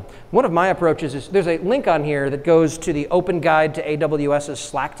valuable. One of my approaches is, there's a link on here that goes to the open guide to AWS's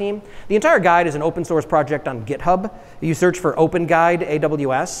Slack team. The entire guide is an open source project on GitHub. You search for open guide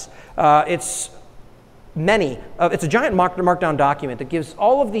AWS. It's a giant markdown document that gives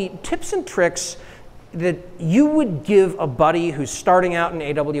all of the tips and tricks that you would give a buddy who's starting out in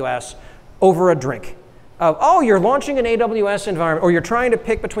AWS over a drink. Oh, you're launching an AWS environment, or you're trying to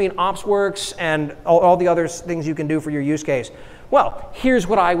pick between OpsWorks and all the other things you can do for your use case. Well, here's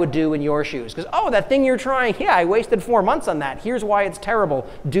what I would do in your shoes. Because, oh, that thing you're trying, yeah, I wasted 4 months on that. Here's why it's terrible.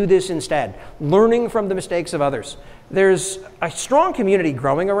 Do this instead. Learning from the mistakes of others. There's a strong community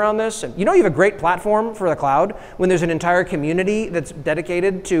growing around this. And you have a great platform for the cloud when there's an entire community that's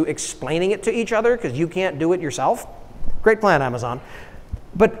dedicated to explaining it to each other because you can't do it yourself. Great plan, Amazon.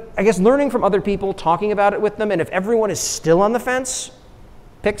 But I guess learning from other people, talking about it with them, and if everyone is still on the fence,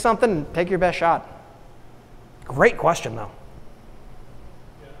 pick something and take your best shot. Great question, though.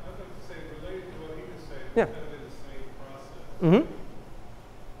 Yeah, I was going to say, related to what he was saying, Yeah. it's kind of in the same process. Mm-hmm.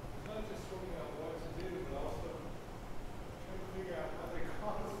 It's not just sorting out what to do, but also trying to figure out how they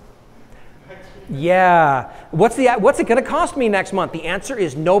cost next week. Yeah. What's it going to cost me next month? The answer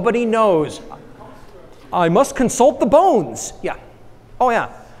is nobody knows. I must consult the bones. Yeah. Oh, yeah.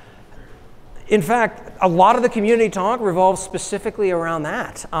 In fact, a lot of the community talk revolves specifically around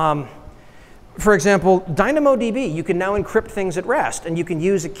that. For example, DynamoDB, you can now encrypt things at rest, and you can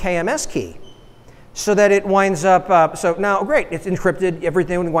use a KMS key so that it winds up, so now, great, it's encrypted,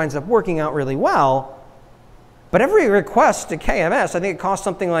 everything winds up working out really well. But every request to KMS, I think it costs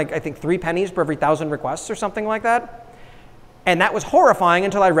something like, 3 pennies per every 1,000 requests or something like that. And that was horrifying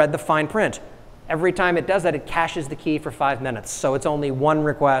until I read the fine print. Every time it does that, it caches the key for 5 minutes. So it's only one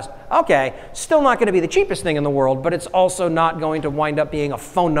request. OK, still not going to be the cheapest thing in the world, but it's also not going to wind up being a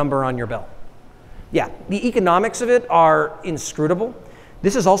phone number on your bill. Yeah, the economics of it are inscrutable.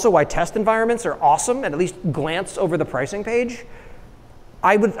 This is also why test environments are awesome, and at least glance over the pricing page.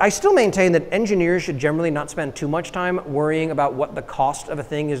 I still maintain that engineers should generally not spend too much time worrying about what the cost of a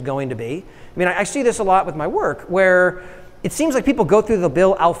thing is going to be. I mean, I see this a lot with my work, where it seems like people go through the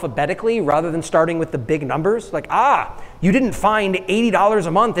bill alphabetically rather than starting with the big numbers. Like, you didn't find $80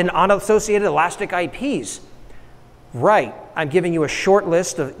 a month in unassociated elastic IPs. Right, I'm giving you a short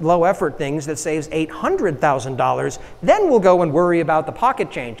list of low effort things that saves $800,000. Then we'll go and worry about the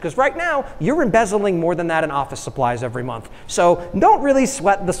pocket change. Because right now, you're embezzling more than that in office supplies every month. So don't really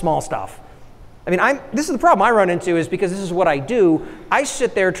sweat the small stuff. I mean, this is the problem I run into, is because this is what I do. I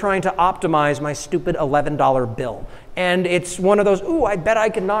sit there trying to optimize my stupid $11 bill. And it's one of those, ooh, I bet I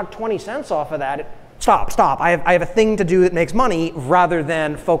could knock 20 cents off of that. Stop. I have a thing to do that makes money rather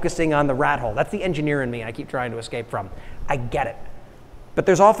than focusing on the rat hole. That's the engineer in me I keep trying to escape from. I get it. But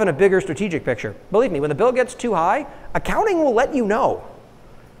there's often a bigger strategic picture. Believe me, when the bill gets too high, accounting will let you know.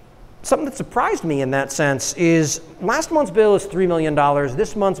 Something that surprised me in that sense is last month's bill is $3 million,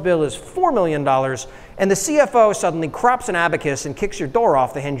 this month's bill is $4 million, and the CFO suddenly crops an abacus and kicks your door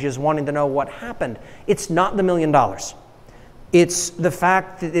off the hinges wanting to know what happened. It's not the $1 million. It's the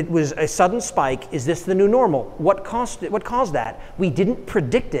fact that it was a sudden spike. Is this the new normal? What caused that? We didn't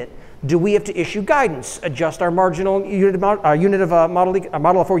predict it. Do we have to issue guidance, adjust our marginal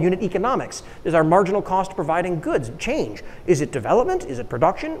model 4 unit economics? Does our marginal cost of providing goods change? Is it development? Is it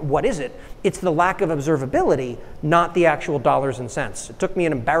production? What is it? It's the lack of observability, not the actual dollars and cents. It took me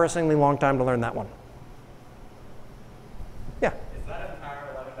an embarrassingly long time to learn that one. Yeah? Is that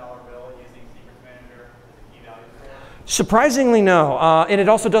entire $11 bill using Secrets Manager as a key value store? Surprisingly, no. And it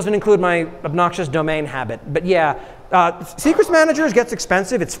also doesn't include my obnoxious domain habit. But yeah, Secrets Manager gets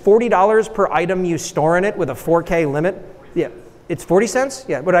expensive. It's $40 per item you store in it with a 4K limit. Yeah, it's 40 cents?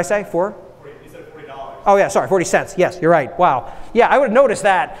 Yeah, what did I say? 4? 40 Oh yeah, sorry, 40 cents. Yes, you're right. Wow. Yeah, I would have noticed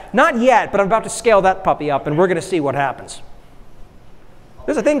that. Not yet, but I'm about to scale that puppy up, and we're going to see what happens.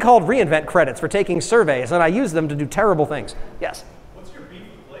 There's a thing called reinvent credits for taking surveys, and I use them to do terrible things. Yes? What's your beef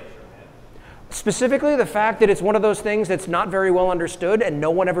with Glacier, man? Specifically, the fact that it's one of those things that's not very well understood, and no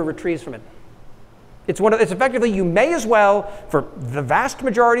one ever retrieves from it. It's effectively, you may as well, for the vast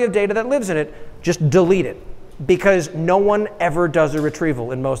majority of data that lives in it, just delete it, because no one ever does a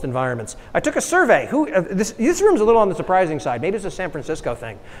retrieval in most environments. I took a survey. This room's a little on the surprising side. Maybe it's a San Francisco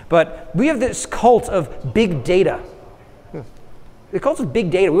thing. But we have this cult of big data. The cult of big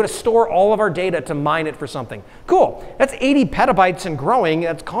data. We want to store all of our data to mine it for something. Cool. That's 80 petabytes and growing.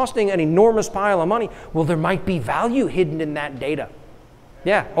 That's costing an enormous pile of money. Well, there might be value hidden in that data.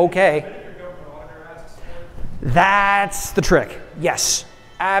 Yeah, okay. That's the trick. Yes,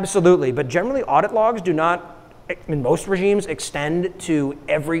 absolutely. But generally, audit logs do not, in most regimes, extend to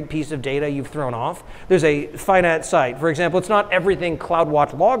every piece of data you've thrown off. There's a finite site. For example, it's not everything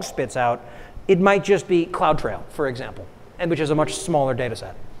CloudWatch log spits out. It might just be CloudTrail, for example, and which is a much smaller data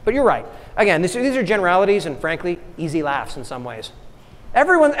set. But you're right. Again, these are generalities and, frankly, easy laughs in some ways.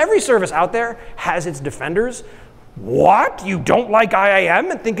 Every service out there has its defenders. What? You don't like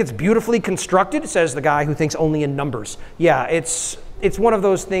IAM and think it's beautifully constructed? Says the guy who thinks only in numbers. Yeah, it's one of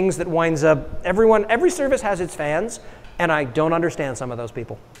those things that winds up, every service has its fans, and I don't understand some of those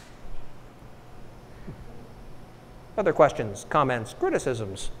people. Other questions, comments,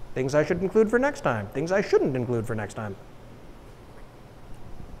 criticisms, things I should include for next time, things I shouldn't include for next time.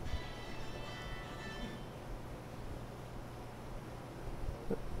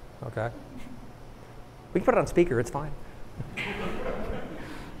 Okay. We can put it on speaker, it's fine.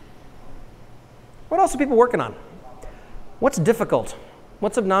 What else are people working on? What's difficult?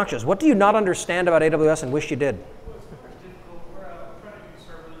 What's obnoxious? What do you not understand about AWS and wish you did? Well, it's difficult. We're trying to do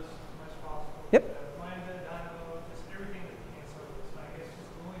serverless as much as possible. Yep. Lambda, Dynamo, just everything that can serverless. I guess just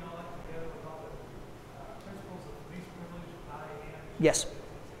gluing all that together with all the principles of least privilege, IAM. Yes.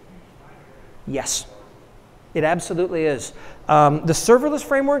 Yes. It absolutely is. The serverless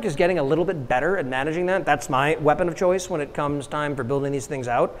framework is getting a little bit better at managing that. That's my weapon of choice when it comes time for building these things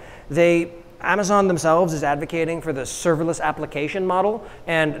out. Amazon themselves is advocating for the serverless application model,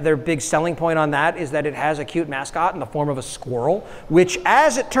 and their big selling point on that is that it has a cute mascot in the form of a squirrel, which,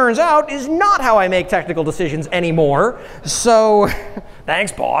 as it turns out, is not how I make technical decisions anymore. So,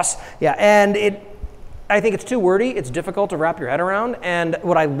 thanks, boss. Yeah, and I think it's too wordy, it's difficult to wrap your head around, and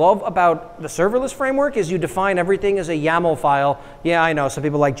what I love about the serverless framework is you define everything as a YAML file. Yeah, I know, some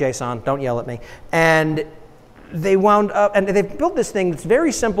people like JSON, don't yell at me. And they wound up, and they've built this thing that's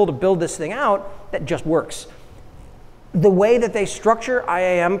very simple to build this thing out that just works. The way that they structure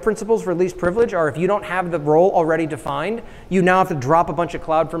IAM principles for least privilege are if you don't have the role already defined, you now have to drop a bunch of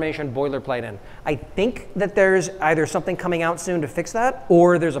CloudFormation boilerplate in. I think that there's either something coming out soon to fix that,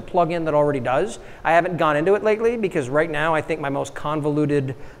 or there's a plugin that already does. I haven't gone into it lately because right now I think my most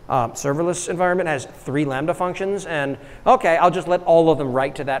convoluted serverless environment has 3 Lambda functions, and okay, I'll just let all of them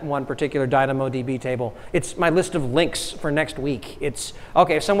write to that one particular DynamoDB table. It's my list of links for next week. It's,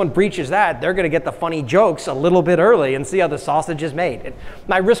 okay, if someone breaches that, they're gonna get the funny jokes a little bit early and see how the sausage is made.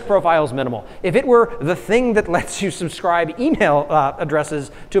 My risk profile is minimal. If it were the thing that lets you subscribe email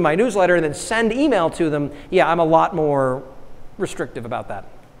addresses to my newsletter and then send email to them, yeah, I'm a lot more restrictive about that.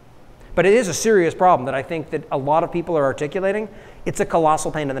 But it is a serious problem that I think that a lot of people are articulating. It's a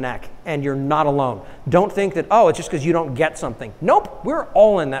colossal pain in the neck, and you're not alone. Don't think that, oh, it's just because you don't get something. Nope, we're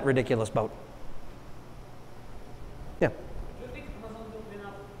all in that ridiculous boat. Yeah. Do you think Amazon will clean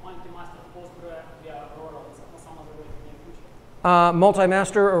up multi-master Postgre via Aurora or some other way in the future?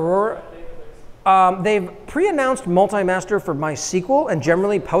 Multi-master Aurora. They've pre-announced multi-master for MySQL, and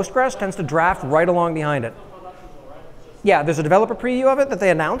generally Postgres tends to draft right along behind it. Yeah, there's a developer preview of it that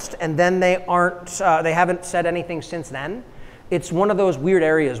they announced, and then they haven't said anything since then. It's one of those weird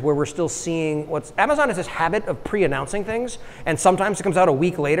areas where we're still seeing Amazon has this habit of pre-announcing things, and sometimes it comes out a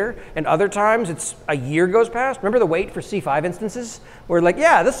week later, and other times it's a year goes past. Remember the wait for C5 instances? We're like,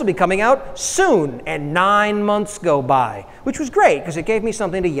 yeah, this will be coming out soon, and 9 months go by, which was great because it gave me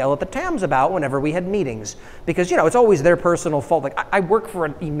something to yell at the TAMs about whenever we had meetings. Because, you know, it's always their personal fault. Like, I work for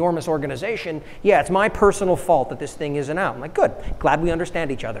an enormous organization. Yeah, it's my personal fault that this thing isn't out. I'm like, good, glad we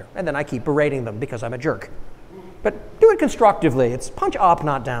understand each other. And then I keep berating them because I'm a jerk. But do it constructively. It's punch up,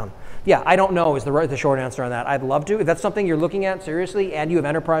 not down. Yeah, I don't know is the short answer on that. I'd love to. If that's something you're looking at seriously and you have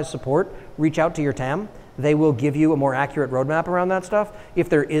enterprise support, reach out to your TAM. They will give you a more accurate roadmap around that stuff. If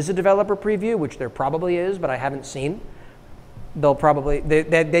there is a developer preview, which there probably is, but I haven't seen, They'll probably,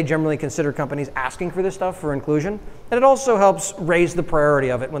 they generally consider companies asking for this stuff for inclusion. And it also helps raise the priority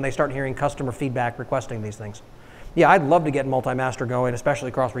of it when they start hearing customer feedback requesting these things. Yeah, I'd love to get multi-master going,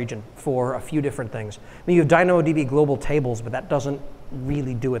 especially cross-region, for a few different things. I mean, you have DynamoDB global tables, but that doesn't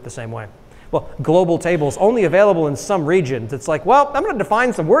really do it the same way. Well, global tables only available in some regions. It's like, well, I'm going to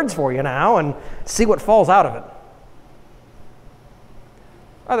define some words for you now and see what falls out of it.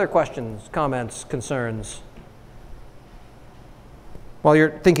 Other questions, comments, concerns? While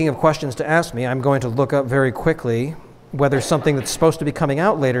you're thinking of questions to ask me, I'm going to look up very quickly whether something that's supposed to be coming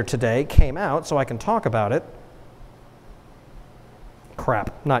out later today came out so I can talk about it.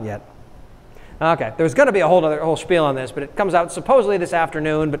 Crap, not yet. Okay, there's going to be a whole spiel on this, but it comes out supposedly this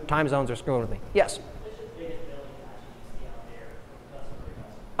afternoon, but time zones are screwing with me. Yes?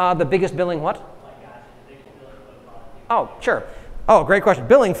 The biggest billing what? Oh, sure. Oh, great question.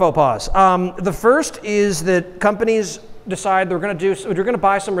 Billing faux pas. The first is that companies decide they're going to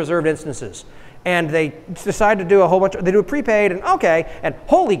buy some reserved instances, and they decide to do a whole bunch. They do a prepaid, and okay, and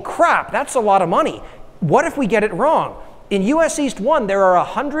holy crap, that's a lot of money. What if we get it wrong? In US East 1, there are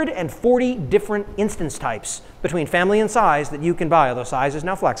 140 different instance types between family and size that you can buy, although size is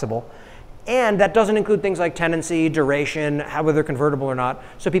now flexible. And that doesn't include things like tenancy, duration, whether they're convertible or not.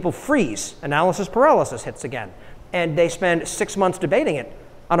 So people freeze. Analysis paralysis hits again. And they spend 6 months debating it.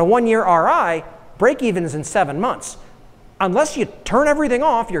 On a 1-year RI, break-even's in 7 months. Unless you turn everything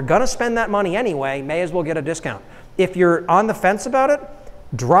off, you're going to spend that money anyway, may as well get a discount. If you're on the fence about it,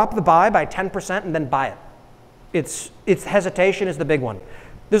 drop the buy by 10% and then buy it. It's hesitation is the big one.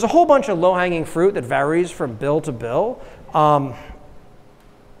 There's a whole bunch of low-hanging fruit that varies from bill to bill.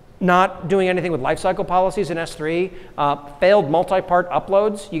 Not doing anything with lifecycle policies in S3. Failed multi-part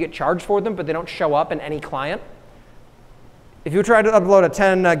uploads, you get charged for them, but they don't show up in any client. If you try to upload a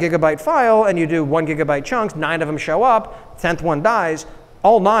 10 gigabyte file and you do 1 gigabyte chunks, 9 of them show up, 10th one dies,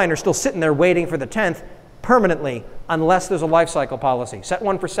 all 9 are still sitting there waiting for the 10th permanently, unless there's a lifecycle policy. Set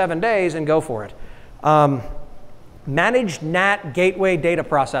one for 7 days and go for it. Managed NAT gateway data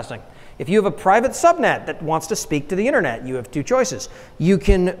processing. If you have a private subnet that wants to speak to the internet, you have 2 choices. You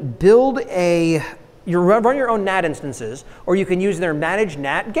can build run your own NAT instances, or you can use their managed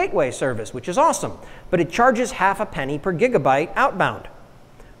NAT gateway service, which is awesome, but it charges half a penny per gigabyte outbound.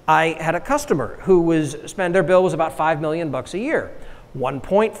 I had a customer who their bill was about $5 million a year.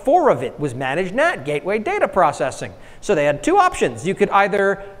 1.4 of it was managed NAT gateway data processing. So they had 2 options. You could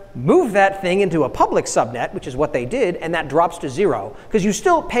either move that thing into a public subnet, which is what they did, and that drops to 0, because you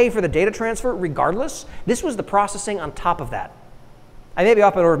still pay for the data transfer regardless. This was the processing on top of that. I may be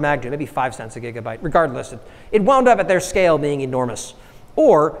up in order of magnitude, maybe 5 cents a gigabyte. Regardless, it wound up at their scale being enormous.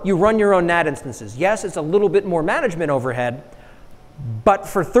 Or you run your own NAT instances. Yes, it's a little bit more management overhead, but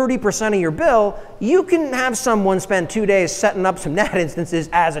for 30% of your bill, you can have someone spend 2 days setting up some NAT instances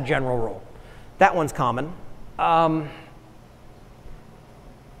as a general rule. That one's common.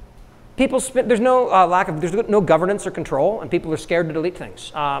 There's no governance or control, and people are scared to delete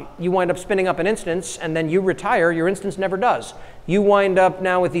things. You wind up spinning up an instance, and then you retire, your instance never does. You wind up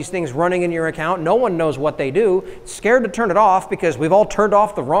now with these things running in your account, no one knows what they do, scared to turn it off because we've all turned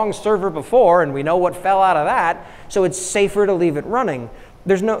off the wrong server before, and we know what fell out of that, so it's safer to leave it running.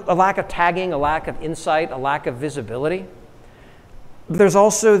 There's a lack of tagging, a lack of insight, a lack of visibility. There's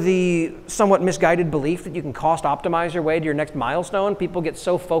also the somewhat misguided belief that you can cost optimize your way to your next milestone. People get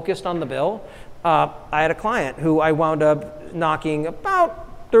so focused on the bill. I had a client who I wound up knocking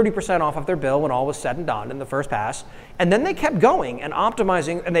about 30% off of their bill when all was said and done in the first pass. And then they kept going and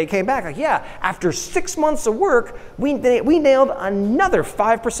optimizing, and they came back like, yeah, after 6 months of work, we nailed another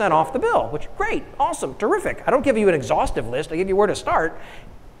 5% off the bill, which great, awesome, terrific. I don't give you an exhaustive list, I give you where to start.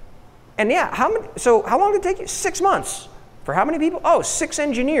 And yeah, how long did it take you? 6 months. For how many people? Oh, 6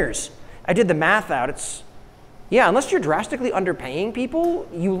 engineers. I did the math out. Unless you're drastically underpaying people,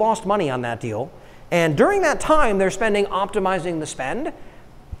 you lost money on that deal. And during that time, they're spending optimizing the spend.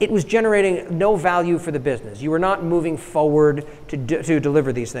 It was generating no value for the business. You were not moving forward to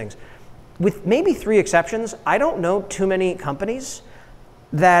deliver these things. With maybe 3 exceptions, I don't know too many companies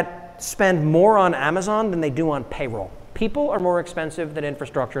that spend more on Amazon than they do on payroll. People are more expensive than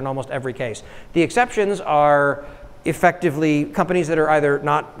infrastructure in almost every case. The exceptions are effectively companies that are either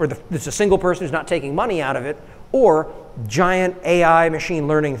not, or it's a single person who's not taking money out of it, or giant AI machine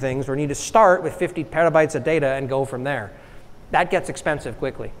learning things where you need to start with 50 petabytes of data and go from there. That gets expensive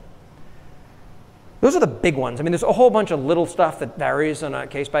quickly. Those are the big ones. I mean, there's a whole bunch of little stuff that varies on a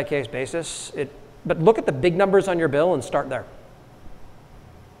case-by-case basis, but look at the big numbers on your bill and start there.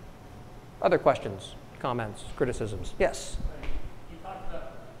 Other questions, comments, criticisms? Yes? You talked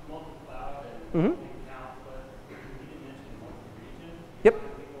about multi-cloud and Yep.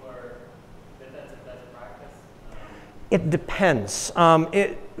 People are, that's a practice. It depends.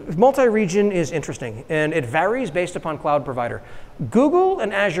 Multi-region is interesting, and it varies based upon cloud provider. Google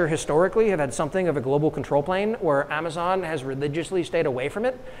and Azure historically have had something of a global control plane where Amazon has religiously stayed away from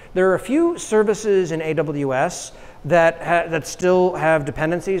it. There are a few services in AWS that still have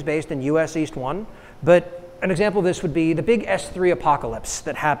dependencies based in US East 1, but an example of this would be the big S3 apocalypse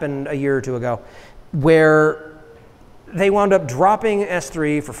that happened a year or two ago, where they wound up dropping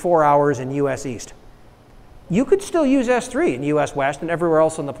S3 for 4 hours in US East. You could still use S3 in US West and everywhere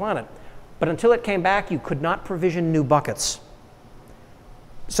else on the planet, but until it came back, you could not provision new buckets.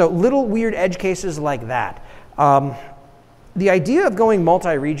 So little weird edge cases like that. The idea of going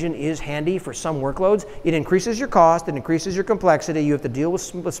multi-region is handy for some workloads. It increases your cost, it increases your complexity, you have to deal with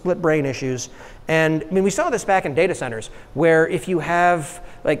split brain issues. And I mean, we saw this back in data centers, where if you have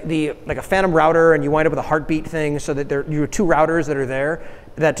like a phantom router and you wind up with a heartbeat thing so that you have two routers that are there,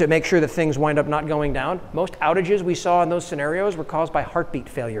 that to make sure that things wind up not going down. Most outages we saw in those scenarios were caused by heartbeat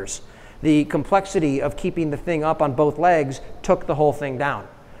failures. The complexity of keeping the thing up on both legs took the whole thing down.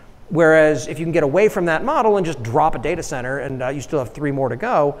 Whereas if you can get away from that model and just drop a data center and you still have 3 more to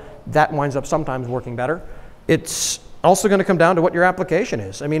go, that winds up sometimes working better. It's also going to come down to what your application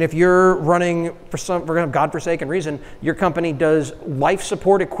is. I mean, if you're running for some godforsaken reason, your company does life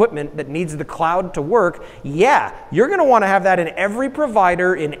support equipment that needs the cloud to work, yeah, you're going to want to have that in every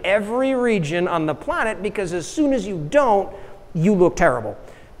provider in every region on the planet, because as soon as you don't, you look terrible.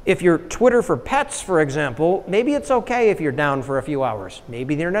 If you're Twitter for pets, for example, maybe it's okay if you're down for a few hours.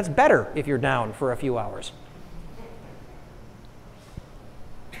 Maybe the internet's better if you're down for a few hours.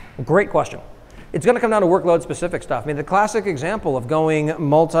 Great question. It's going to come down to workload-specific stuff. I mean, the classic example of going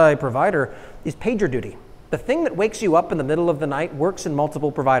multi-provider is PagerDuty. The thing that wakes you up in the middle of the night works in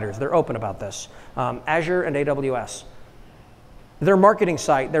multiple providers. They're open about this. Azure and AWS. Their marketing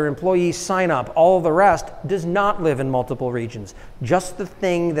site, their employee sign-up, all the rest does not live in multiple regions. Just the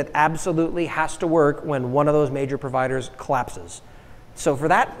thing that absolutely has to work when one of those major providers collapses. So for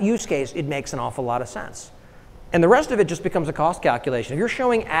that use case, it makes an awful lot of sense. And the rest of it just becomes a cost calculation. If you're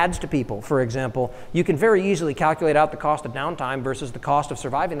showing ads to people, for example, you can very easily calculate out the cost of downtime versus the cost of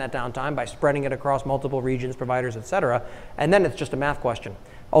surviving that downtime by spreading it across multiple regions, providers, et cetera. And then it's just a math question.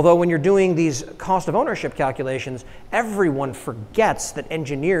 Although when you're doing these cost of ownership calculations, everyone forgets that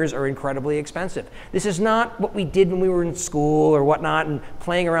engineers are incredibly expensive. This is not what we did when we were in school or whatnot and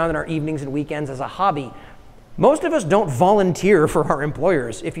playing around in our evenings and weekends as a hobby. Most of us don't volunteer for our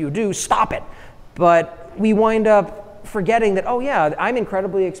employers. If you do, stop it. But we wind up forgetting that, oh yeah, I'm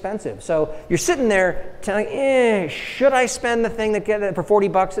incredibly expensive. So you're sitting there telling, should I spend the thing that for 40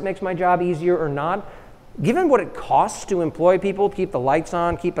 bucks that makes my job easier or not? Given what it costs to employ people, to keep the lights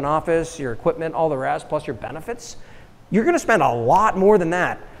on, keep an office, your equipment, all the rest, plus your benefits, you're going to spend a lot more than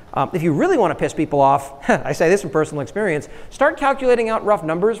that. If you really want to piss people off, I say this from personal experience, start calculating out rough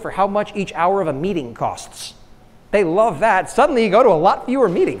numbers for how much each hour of a meeting costs. They love that. Suddenly you go to a lot fewer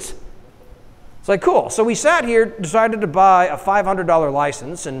meetings. It's like, cool. So we sat here, decided to buy a $500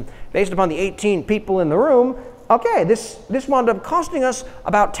 license, and based upon the 18 people in the room, okay, this wound up costing us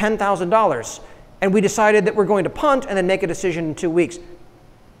about $10,000. And we decided that we're going to punt and then make a decision in 2 weeks.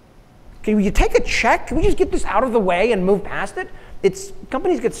 Can you take a check? Can we just get this out of the way and move past it?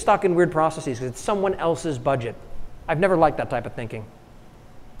 Companies get stuck in weird processes because it's someone else's budget. I've never liked that type of thinking.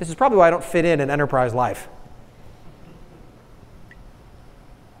 This is probably why I don't fit in enterprise life.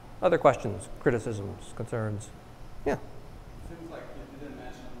 Other questions, criticisms, concerns? Yeah. Seems like you didn't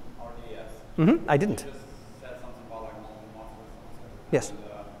mention RDS. Mm-hmm, I didn't. You just said something about like multi-month. Yes.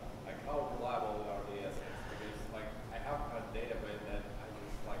 Like how reliable RDS is. Because like I have a database that I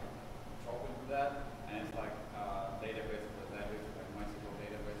just like talk into that, and it's like database with like MySQL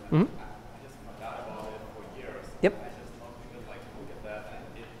database. And I just forgot about it for years. Yep. I just don't even like look at that, and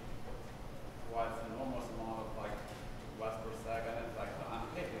it provides an enormous amount of like requests per second. It's like I'm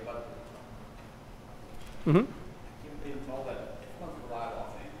happy, but keep being told that it's not reliable.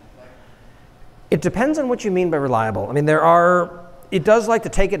 It depends on what you mean by reliable. I mean, it does like to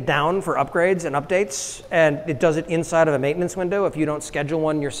take it down for upgrades and updates, and it does it inside of a maintenance window if you don't schedule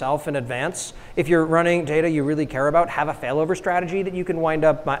one yourself in advance. If you're running data you really care about, have a failover strategy that you can wind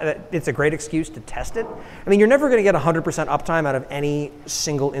up, it's a great excuse to test it. I mean, you're never going to get 100% uptime out of any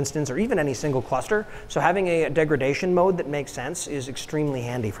single instance or even any single cluster, so having a degradation mode that makes sense is extremely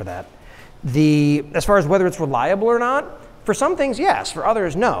handy for that. As far as whether it's reliable or not, for some things, yes. For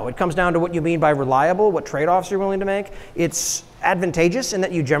others, no. It comes down to what you mean by reliable, what trade-offs you're willing to make. It's advantageous in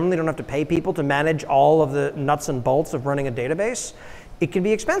that you generally don't have to pay people to manage all of the nuts and bolts of running a database. it can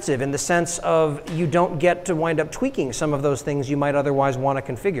be expensive in the sense of you don't get to wind up tweaking some of those things you might otherwise want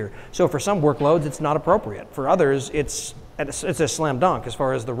to configure. So for some workloads, it's not appropriate. For others, it's a slam dunk as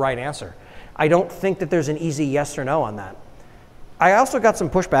far as the right answer. I don't think that there's an easy yes or no on that. I also got some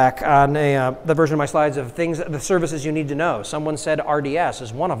pushback on the version of my slides of the services you need to know. Someone said RDS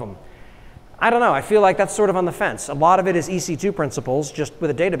is one of them. I don't know, I feel like that's sort of on the fence. A lot of it is EC2 principles, just with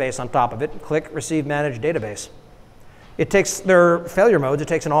a database on top of it. Click, receive, manage database. There are failure modes. It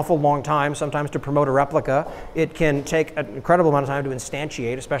takes an awful long time sometimes to promote a replica. It can take an incredible amount of time to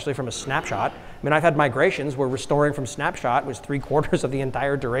instantiate, especially from a snapshot. I mean, I've had migrations where restoring from snapshot was 3/4 of the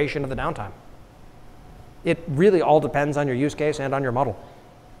entire duration of the downtime. It really all depends on your use case and on your model.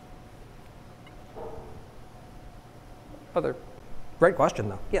 Great question,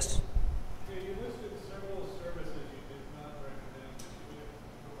 though. Yes? Yeah, you listed several services you did not recommend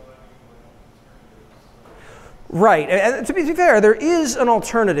providing alternatives. Right. And to be fair, there is an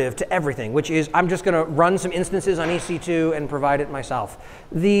alternative to everything, which is I'm just going to run some instances on EC2 and provide it myself.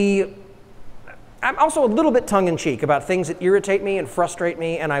 I'm also a little bit tongue-in-cheek about things that irritate me and frustrate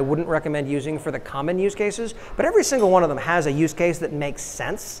me and I wouldn't recommend using for the common use cases, but every single one of them has a use case that makes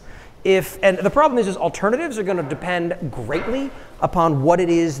sense. And the problem is alternatives are going to depend greatly upon what it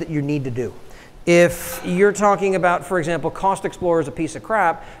is that you need to do. If you're talking about, for example, Cost Explorer is a piece of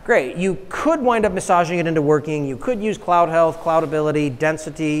crap, great. You could wind up massaging it into working. You could use Cloud Health, Cloudability,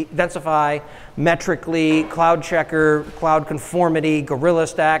 Densify, Metrically, Cloud Checker, Cloud Conformity, Gorilla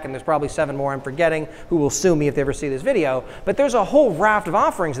Stack, and there's probably 7 more I'm forgetting who will sue me if they ever see this video. But there's a whole raft of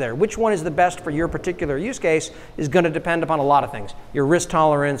offerings there. Which one is the best for your particular use case is going to depend upon a lot of things. Your risk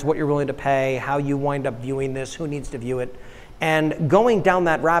tolerance, what you're willing to pay, how you wind up viewing this, who needs to view it. And going down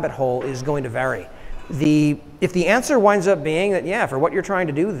that rabbit hole is going to vary. If the answer winds up being that, yeah, for what you're trying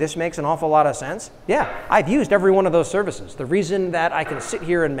to do, this makes an awful lot of sense, yeah, I've used every one of those services. The reason that I can sit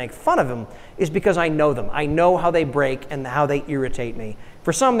here and make fun of them is because I know them. I know how they break and how they irritate me.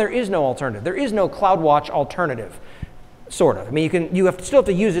 For some, there is no alternative. There is no CloudWatch alternative, sort of. I mean, you still have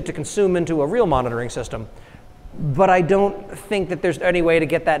to use it to consume into a real monitoring system. But I don't think that there's any way to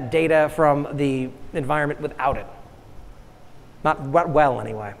get that data from the environment without it. Not well,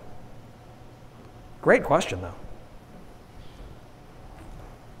 anyway. Great question, though.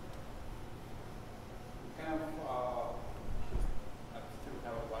 I still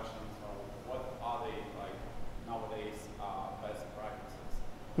have a question. So, what are the nowadays best practices?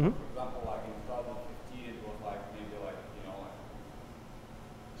 Mm-hmm. For example, like in 2015, it was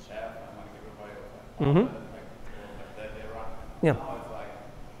chef, and everybody was Mm-hmm. that era. Yeah. Now it's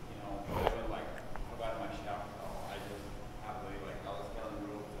even I forgot my chef, so I just have all the scaling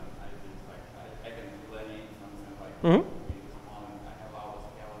rules, and I can do any instance and Mm-hmm. I have all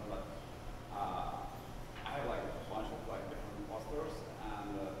the scaling, but I have a bunch of different clusters,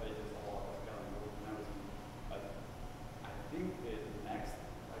 and they just all have scaling rules and everything. But I think the next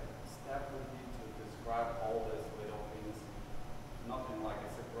step would be to describe all these little things, not in a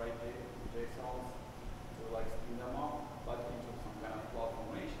separated JSONs to spin them up, but into some kind of cloud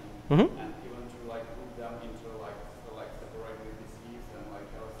formation, Mm-hmm. and even to put them into separate VPCs and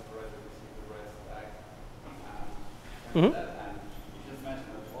separate VPC to REST stack. Mm-hmm. And you just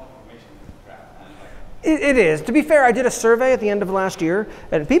mentioned that cloud formation is crap. And It is. To be fair, I did a survey at the end of last year,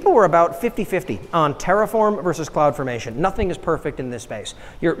 and people were about 50-50 on Terraform versus CloudFormation. Nothing is perfect in this space.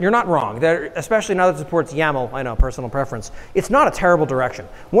 You're not wrong. Especially now that it supports YAML, I know, personal preference. It's not a terrible direction.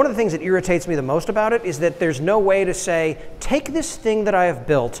 One of the things that irritates me the most about it is that there's no way to say, take this thing that I have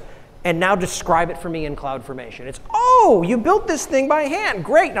built and now describe it for me in CloudFormation. It's, oh, you built this thing by hand.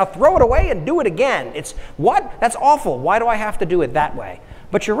 Great, now throw it away and do it again. It's, what? That's awful. Why do I have to do it that way?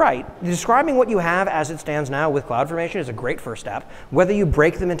 But you're right. Describing what you have as it stands now with CloudFormation is a great first step. Whether you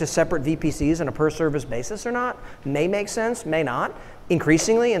break them into separate VPCs on a per-service basis or not may make sense, may not.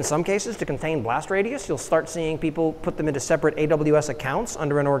 Increasingly, in some cases, to contain blast radius, you'll start seeing people put them into separate AWS accounts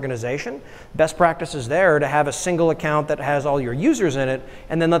under an organization. Best practices there are to have a single account that has all your users in it,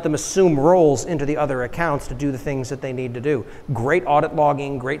 and then let them assume roles into the other accounts to do the things that they need to do. Great audit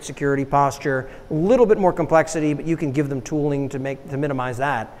logging, great security posture, a little bit more complexity, but you can give them tooling to minimize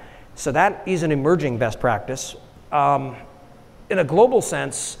that. So that is an emerging best practice. In a global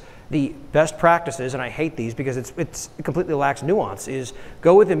sense, the best practices, and I hate these because it completely lacks nuance, is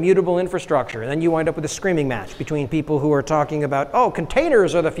go with immutable infrastructure, and then you wind up with a screaming match between people who are talking about, oh,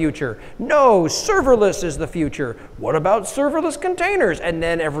 containers are the future. No, serverless is the future. What about serverless containers? And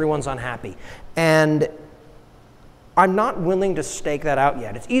then everyone's unhappy. And I'm not willing to stake that out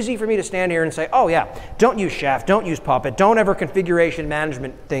yet. It's easy for me to stand here and say, oh yeah, don't use Chef, don't use Puppet, don't ever configuration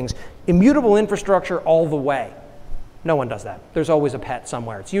management things. Immutable infrastructure all the way. No one does that. There's always a pet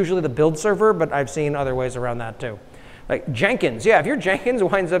somewhere. It's usually the build server, but I've seen other ways around that too. Like Jenkins, yeah, if your Jenkins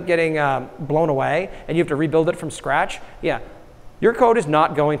winds up getting blown away and you have to rebuild it from scratch, yeah, your code is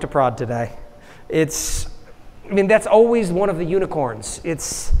not going to prod today. I mean, that's always one of the unicorns.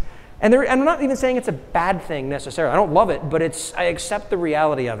 And I'm not even saying it's a bad thing necessarily. I don't love it, but I accept the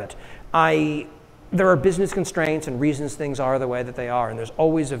reality of it. There are business constraints and reasons things are the way that they are, and there's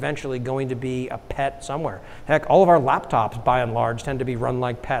always eventually going to be a pet somewhere. Heck, all of our laptops, by and large, tend to be run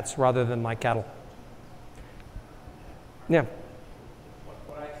like pets rather than like cattle. Yeah.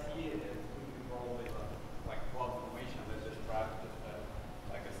 What I see is probably like cloud formation. There's just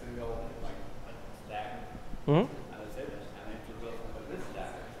like a single stack, Mm-hmm. and that's it. And if you build with this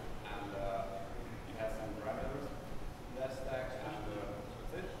stack, and you have some parameters in that stack, and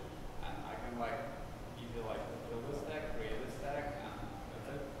that's it. And I can either build this stack, create this stack, and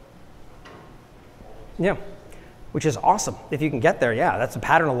that's it. Yeah, which is awesome. If you can get there, yeah, that's a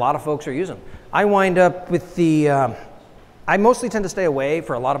pattern a lot of folks are using. I wind up with I mostly tend to stay away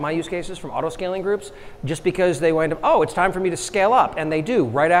for a lot of my use cases from auto-scaling groups just because they wind up, oh, it's time for me to scale up. And they do,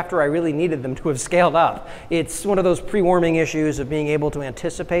 right after I really needed them to have scaled up. It's one of those pre-warming issues of being able to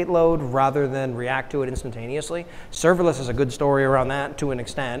anticipate load rather than react to it instantaneously. Serverless is a good story around that to an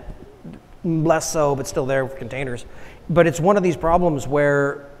extent. Less so, but still there for containers. But it's one of these problems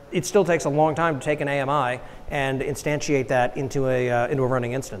where it still takes a long time to take an AMI and instantiate that into a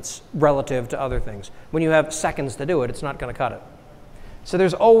running instance relative to other things. When you have seconds to do it, it's not going to cut it. So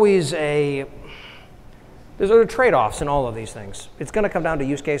there's always there's trade-offs in all of these things. It's going to come down to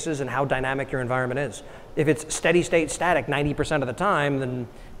use cases and how dynamic your environment is. If it's steady state static 90% of the time, then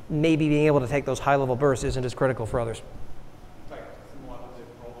maybe being able to take those high-level bursts isn't as critical for others. It's like similar to the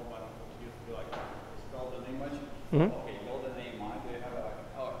problem when you used to spell the image. Mm-hmm. Okay, you build an AMI, do you have I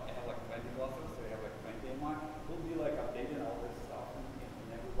have 20 clusters, so you have 20 AMI. We'll be updating all this stuff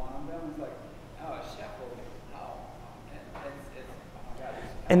in every one of them. It's like, oh, scaffolding, how? It's oh my God.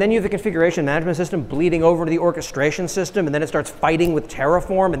 And then you have the configuration management system bleeding over to the orchestration system, and then it starts fighting with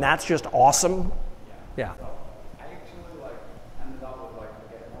Terraform, and that's just awesome. Yeah. So I actually ended up with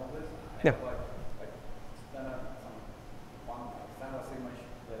getting all this. I Yeah. have standard image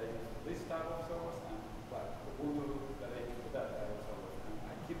that I use for this type of service, and Ubuntu that I use for that type of service. And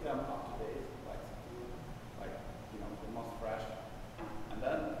I keep them up to date, the most fresh. And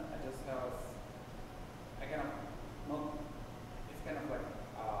then I just have it's kind of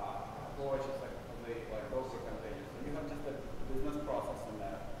approach is for the Docker containers. So you have just a business process in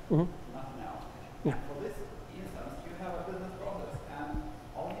there, nothing else. Yeah. For this instance, you have a business process, and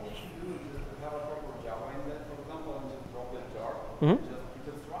all you need to do is just to have a proper Java in there, for example, and just drop that jar, keep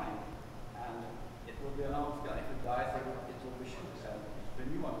it running, and it will be an autoscale. If it dies, it will be shut, and the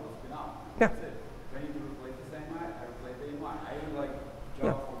new one will spin up. Yeah. That's it. If I need to replace the same AMI, I replace the AMI. I even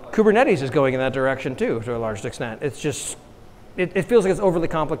Java for Kubernetes is going in that direction too, to a large extent. It's just, it feels like it's overly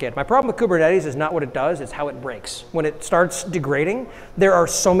complicated. My problem with Kubernetes is not what it does, it's how it breaks. When it starts degrading, there are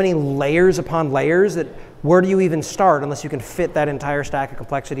so many layers upon layers that where do you even start unless you can fit that entire stack of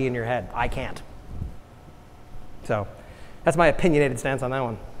complexity in your head? I can't. So that's my opinionated stance on that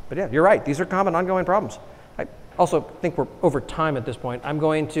one. But yeah, you're right, these are common ongoing problems. I also think we're over time at this point. I'm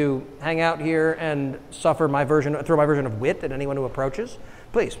going to hang out here and throw my version of wit at anyone who approaches.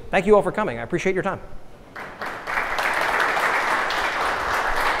 Please, thank you all for coming. I appreciate your time.